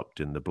being developed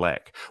in the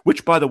black,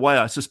 which, by the way,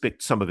 I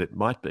suspect some of it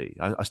might be.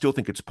 I still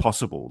think it's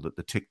possible that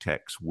the Tic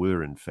Tacs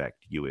were, in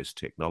fact, US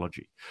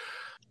technology.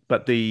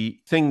 But the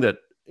thing that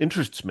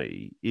interests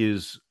me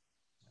is,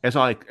 as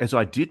I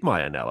did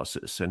my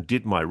analysis and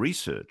did my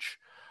research,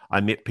 I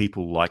met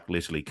people like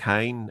Leslie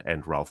Kane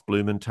and Ralph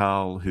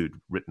Blumenthal,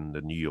 who'd written the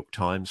New York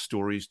Times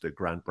stories, the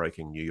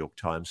groundbreaking New York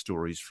Times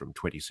stories from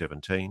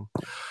 2017.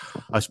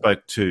 I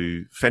spoke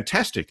to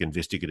fantastic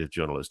investigative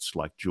journalists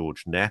like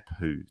George Knapp,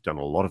 who'd done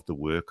a lot of the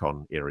work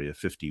on Area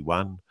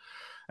 51.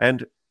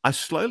 And I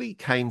slowly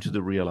came to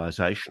the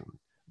realization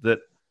that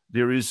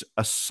there is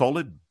a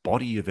solid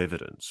body of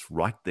evidence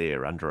right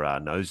there under our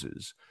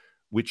noses,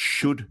 which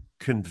should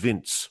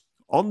convince,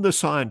 on the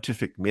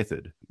scientific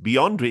method,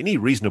 beyond any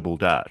reasonable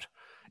doubt,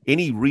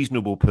 any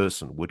reasonable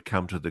person would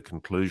come to the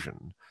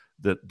conclusion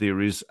that there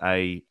is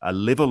a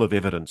level of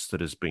evidence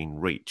that has been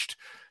reached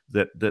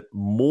that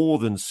more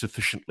than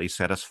sufficiently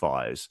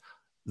satisfies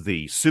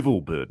the civil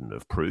burden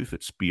of proof.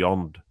 It's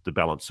beyond the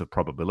balance of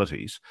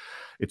probabilities.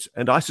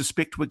 And I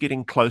suspect we're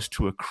getting close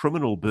to a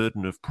criminal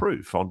burden of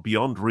proof on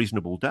beyond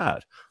reasonable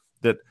doubt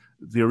that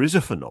there is a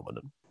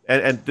phenomenon.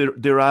 And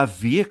there are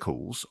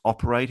vehicles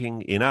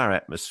operating in our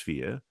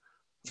atmosphere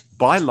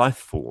by life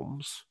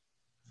forms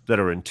that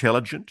are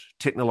intelligent,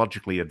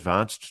 technologically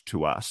advanced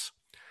to us,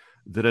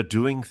 that are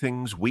doing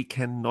things we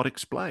cannot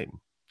explain.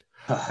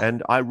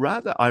 And I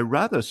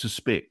rather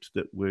suspect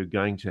that we're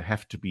going to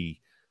have to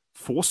be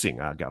forcing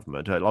our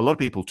government. A lot of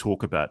people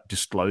talk about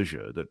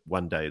disclosure, that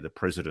one day the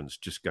president's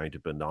just going to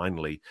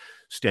benignly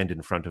stand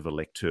in front of a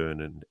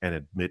lectern and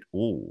admit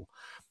all.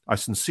 I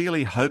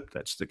sincerely hope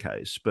that's the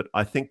case, but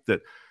I think that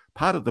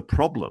part of the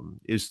problem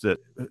is that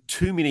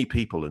too many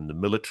people in the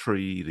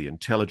military, the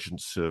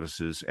intelligence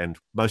services, and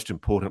most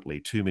importantly,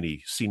 too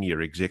many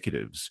senior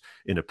executives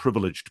in a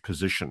privileged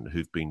position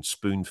who've been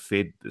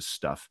spoon-fed this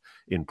stuff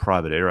in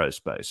private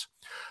aerospace,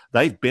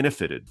 they've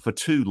benefited for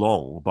too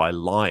long by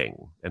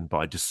lying and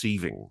by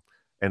deceiving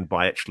and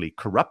by actually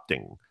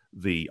corrupting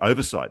the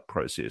oversight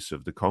process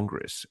of the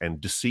Congress and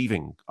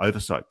deceiving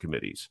oversight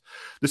committees.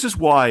 This is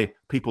why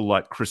people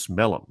like Chris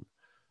Mellon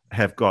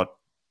have got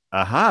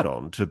a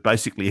hard-on to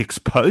basically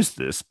expose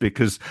this,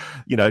 because,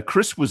 you know,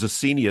 Chris was a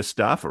senior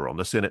staffer on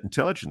the Senate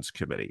Intelligence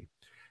Committee.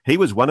 He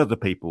was one of the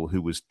people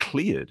who was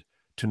cleared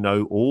to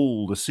know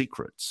all the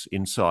secrets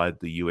inside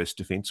the US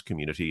defense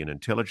community and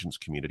intelligence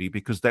community,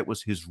 because that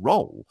was his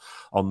role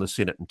on the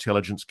Senate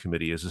Intelligence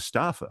Committee as a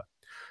staffer.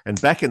 And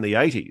back in the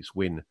 80s,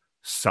 when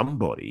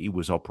somebody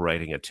was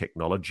operating a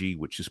technology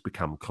which has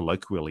become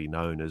colloquially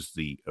known as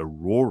the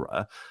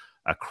Aurora,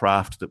 a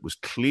craft that was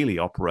clearly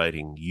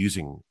operating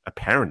using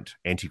apparent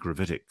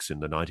anti-gravitics in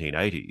the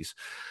 1980s,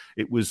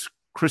 it was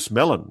Chris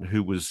Mellon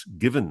who was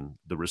given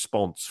the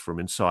response from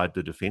inside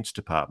the Defense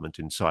Department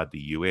inside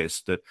the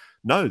US that,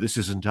 no, this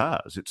isn't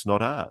ours, it's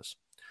not ours.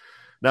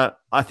 Now,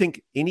 I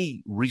think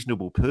any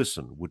reasonable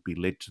person would be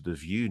led to the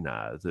view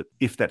now that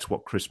if that's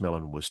what Chris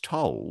Mellon was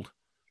told,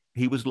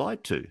 he was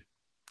lied to.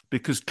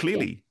 Because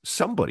clearly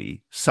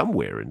somebody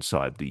somewhere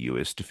inside the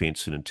US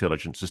defense and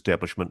intelligence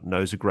establishment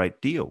knows a great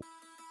deal.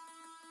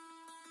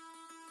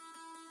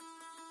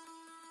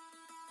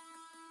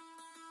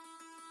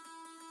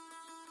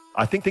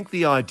 I think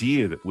the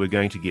idea that we're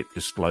going to get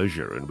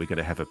disclosure and we're going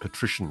to have a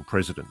patrician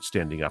president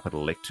standing up at a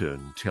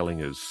lectern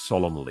telling us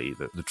solemnly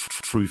that the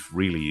truth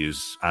really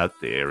is out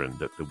there and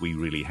that we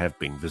really have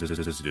been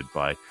visited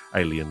by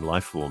alien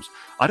life forms,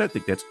 I don't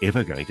think that's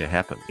ever going to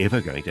happen,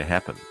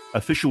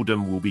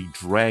 Officialdom will be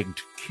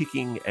dragged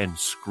kicking and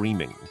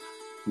screaming,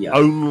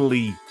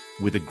 only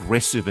with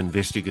aggressive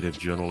investigative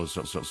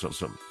journalism,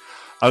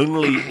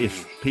 only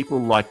if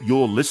people like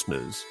your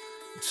listeners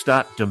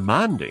start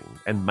demanding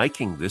and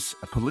making this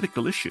a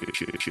political issue.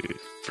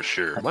 For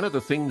sure. One of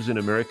the things in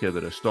America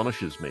that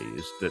astonishes me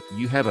is that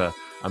you have a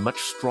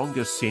much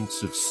stronger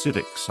sense of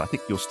civics. I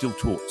think you're still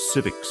taught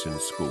civics in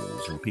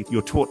schools, and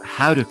you're taught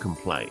how to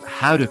complain.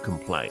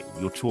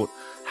 You're taught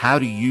how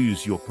to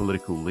use your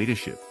political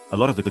leadership. A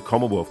lot of the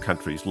Commonwealth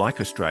countries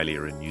like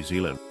Australia and New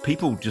Zealand,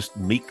 people just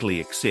meekly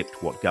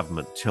accept what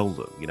government tell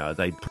them. You know,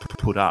 they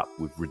put up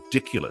with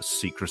ridiculous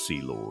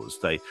secrecy laws.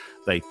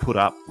 They put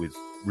up with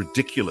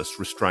ridiculous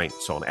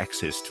restraints on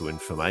access to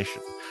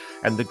information.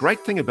 And the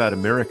great thing about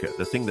America,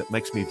 the thing that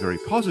makes me very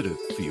positive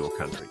for your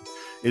country,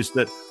 is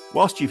that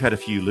whilst you've had a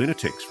few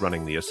lunatics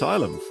running the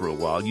asylum for a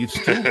while, you've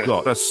still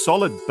got a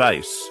solid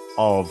base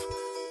of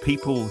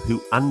people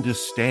who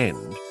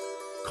understand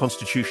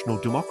constitutional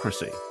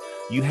democracy.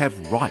 You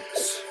have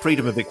rights,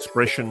 freedom of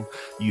expression,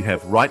 you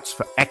have rights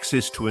for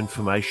access to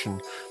information,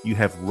 you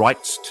have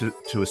rights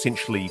to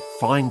essentially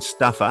find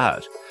stuff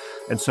out.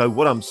 And so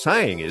what I'm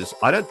saying is,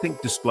 I don't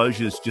think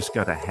disclosure is just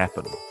going to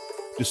happen.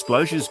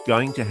 Disclosure is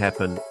going to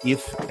happen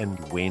if and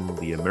when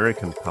the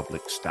American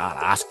public start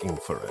asking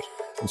for it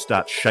and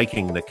start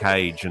shaking the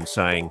cage and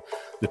saying,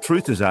 the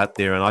truth is out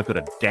there and I've got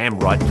a damn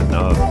right to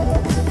know.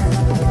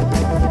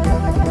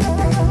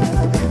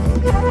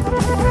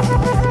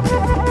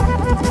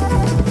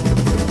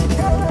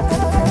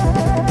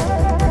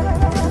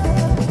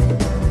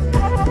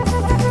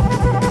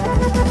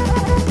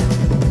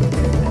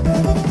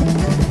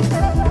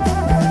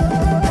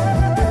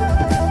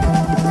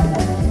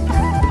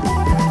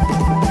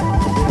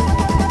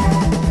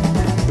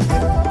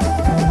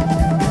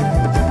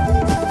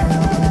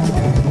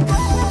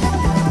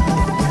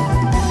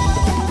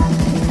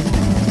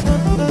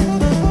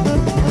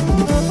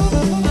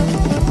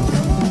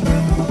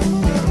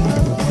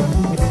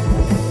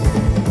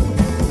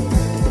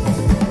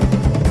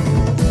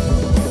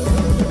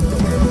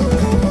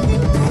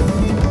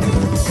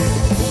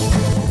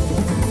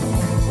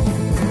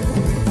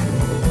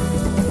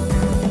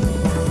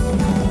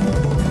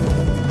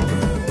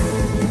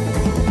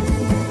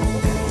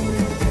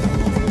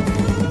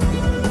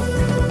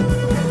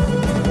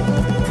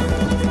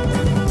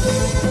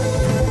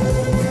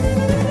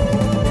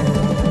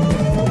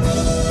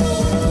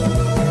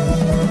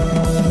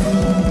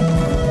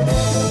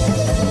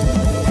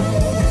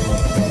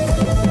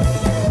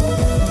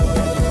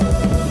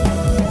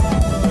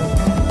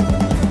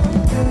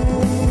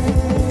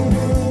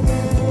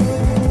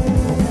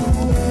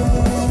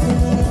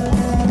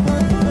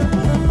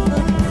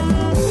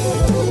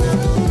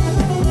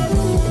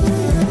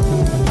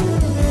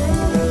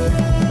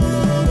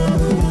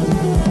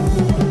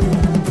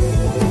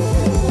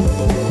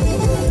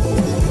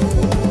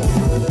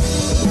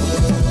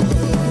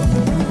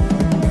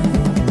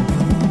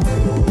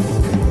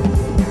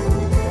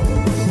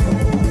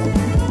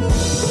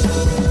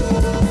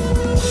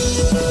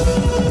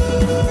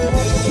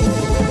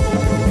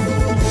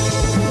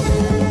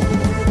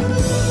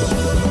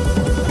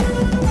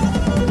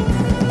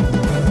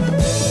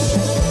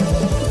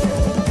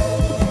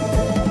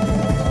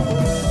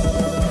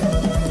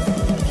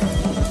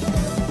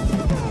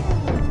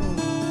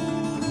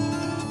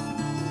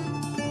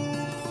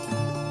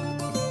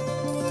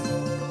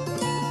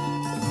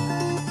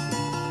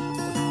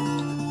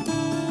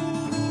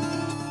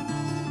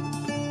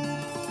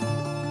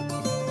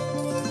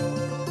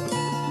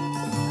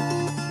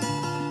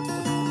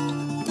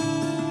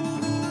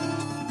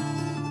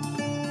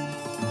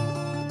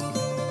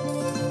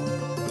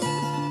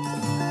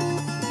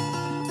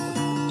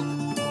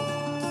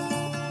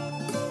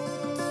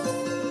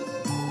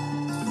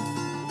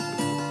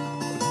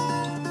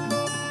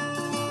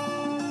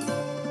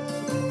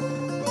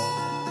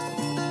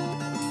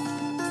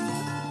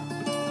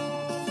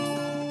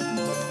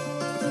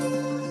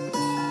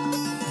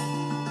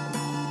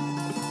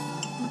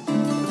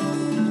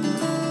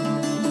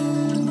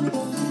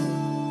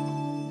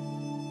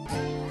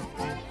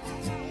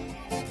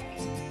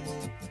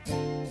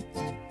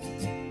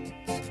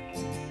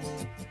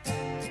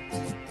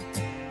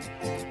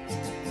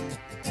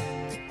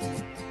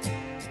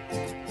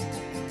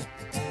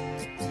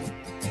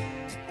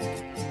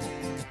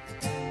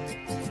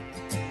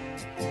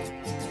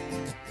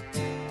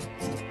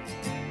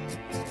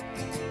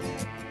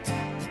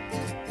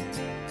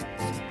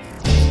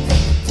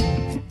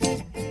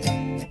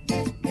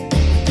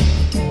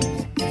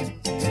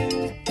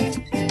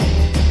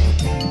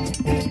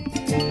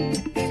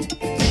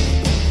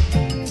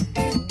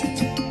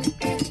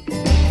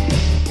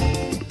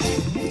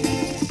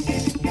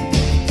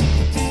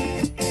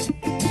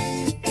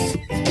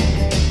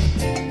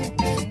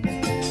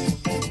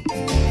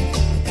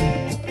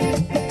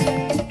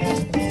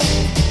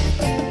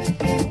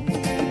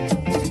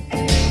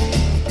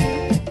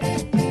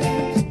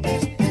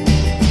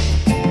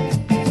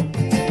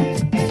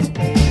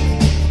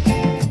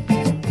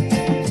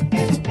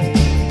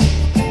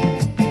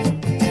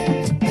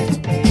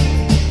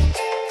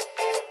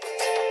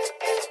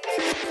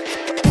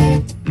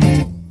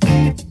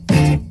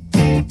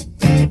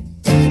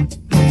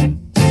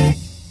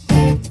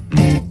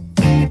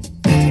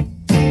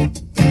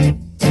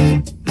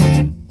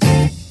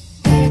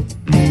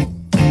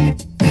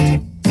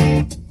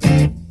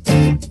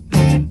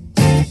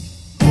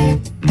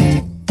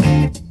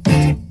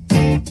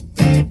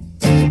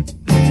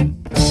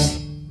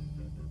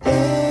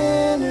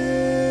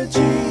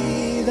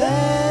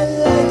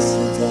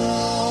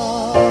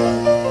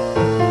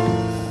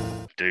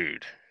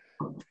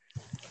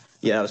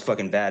 Yeah, that was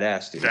fucking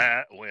badass, dude.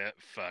 That went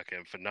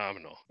fucking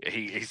phenomenal.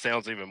 He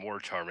sounds even more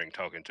charming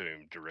talking to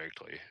him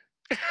directly.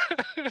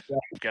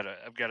 I've got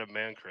a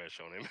man crush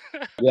on him.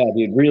 Yeah,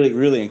 dude, really,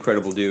 really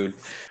incredible, dude.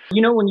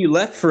 You know, when you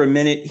left for a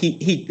minute,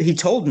 he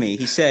told me,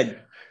 he said,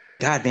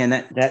 God, man,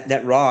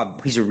 that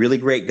Rob, he's a really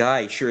great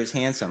guy. He sure is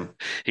handsome.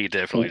 He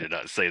definitely did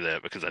not say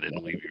that because I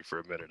didn't leave you for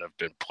a minute. I've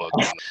been plugged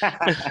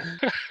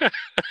in.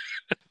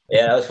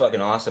 Yeah, that was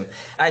fucking awesome.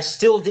 I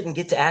still didn't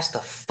get to ask the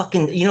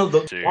fucking,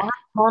 why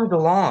Tom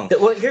DeLonge?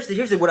 Well, here's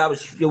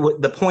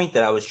the point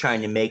that I was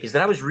trying to make is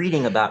that I was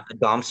reading about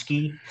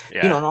Adamski,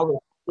 and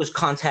all those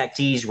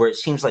contactees where it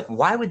seems like,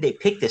 why would they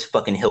pick this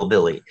fucking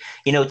hillbilly?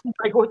 It's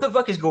like, what the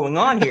fuck is going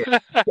on here?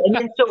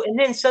 and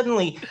then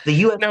suddenly the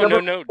U.S. No.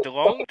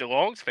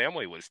 DeLonge's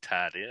family was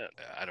tied in.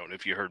 I don't know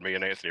if you heard me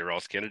and Anthony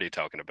Ross Kennedy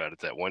talking about it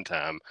that one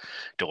time.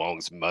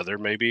 DeLonge's mother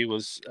maybe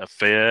was a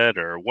Fed,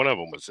 or one of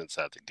them was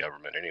inside the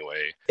government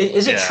anyway.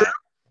 Is it true?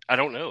 I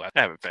don't know. I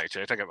haven't fact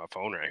checked. I got my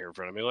phone right here in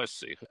front of me. Let's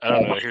see. I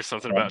don't know. Here's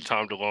something about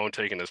Tom DeLonge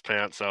taking his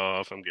pants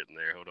off. I'm getting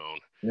there. Hold on.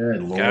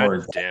 Good God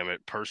Lord. damn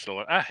it.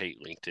 Personal. I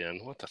hate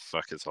LinkedIn. What the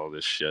fuck is all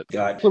this shit?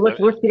 God. Well, let's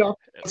get off.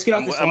 Let's get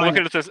off this. I'm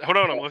looking at this. Hold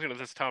on. I'm looking at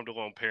this Tom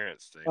DeLonge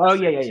parents thing. Oh,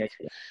 yeah.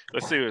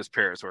 Let's see who his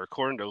parents were.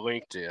 According to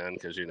LinkedIn,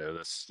 because,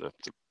 that's the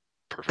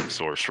perfect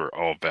source for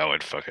all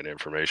valid fucking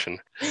information.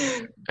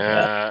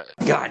 God,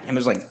 it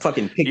was like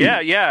fucking picking.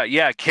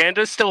 Yeah.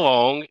 Candace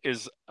DeLonge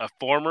is a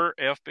former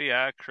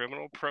FBI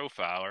criminal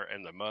profiler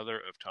and the mother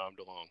of Tom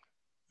DeLonge.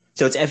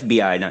 So it's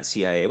FBI, not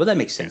CIA. Well, that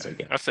makes sense, I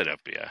guess. I said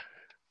FBI.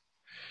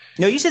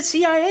 No, you said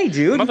CIA,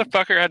 dude.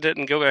 Motherfucker, I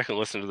didn't go back and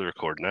listen to the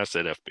recording. I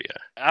said FBI.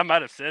 I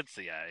might have said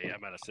CIA. I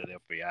might have said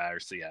FBI or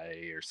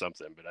CIA or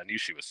something, but I knew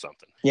she was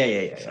something.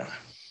 Yeah. So,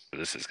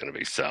 this is going to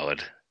be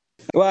solid.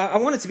 Well, I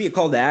want it to be a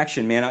call to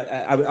action, man.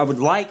 I would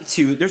like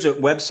to. There's a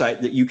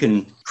website that you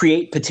can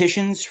create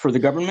petitions for the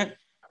government.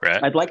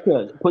 Right. I'd like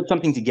to put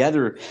something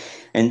together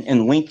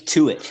and link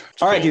to it.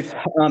 All right, dude.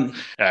 All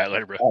right,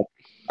 later, bro. All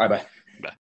right, bye.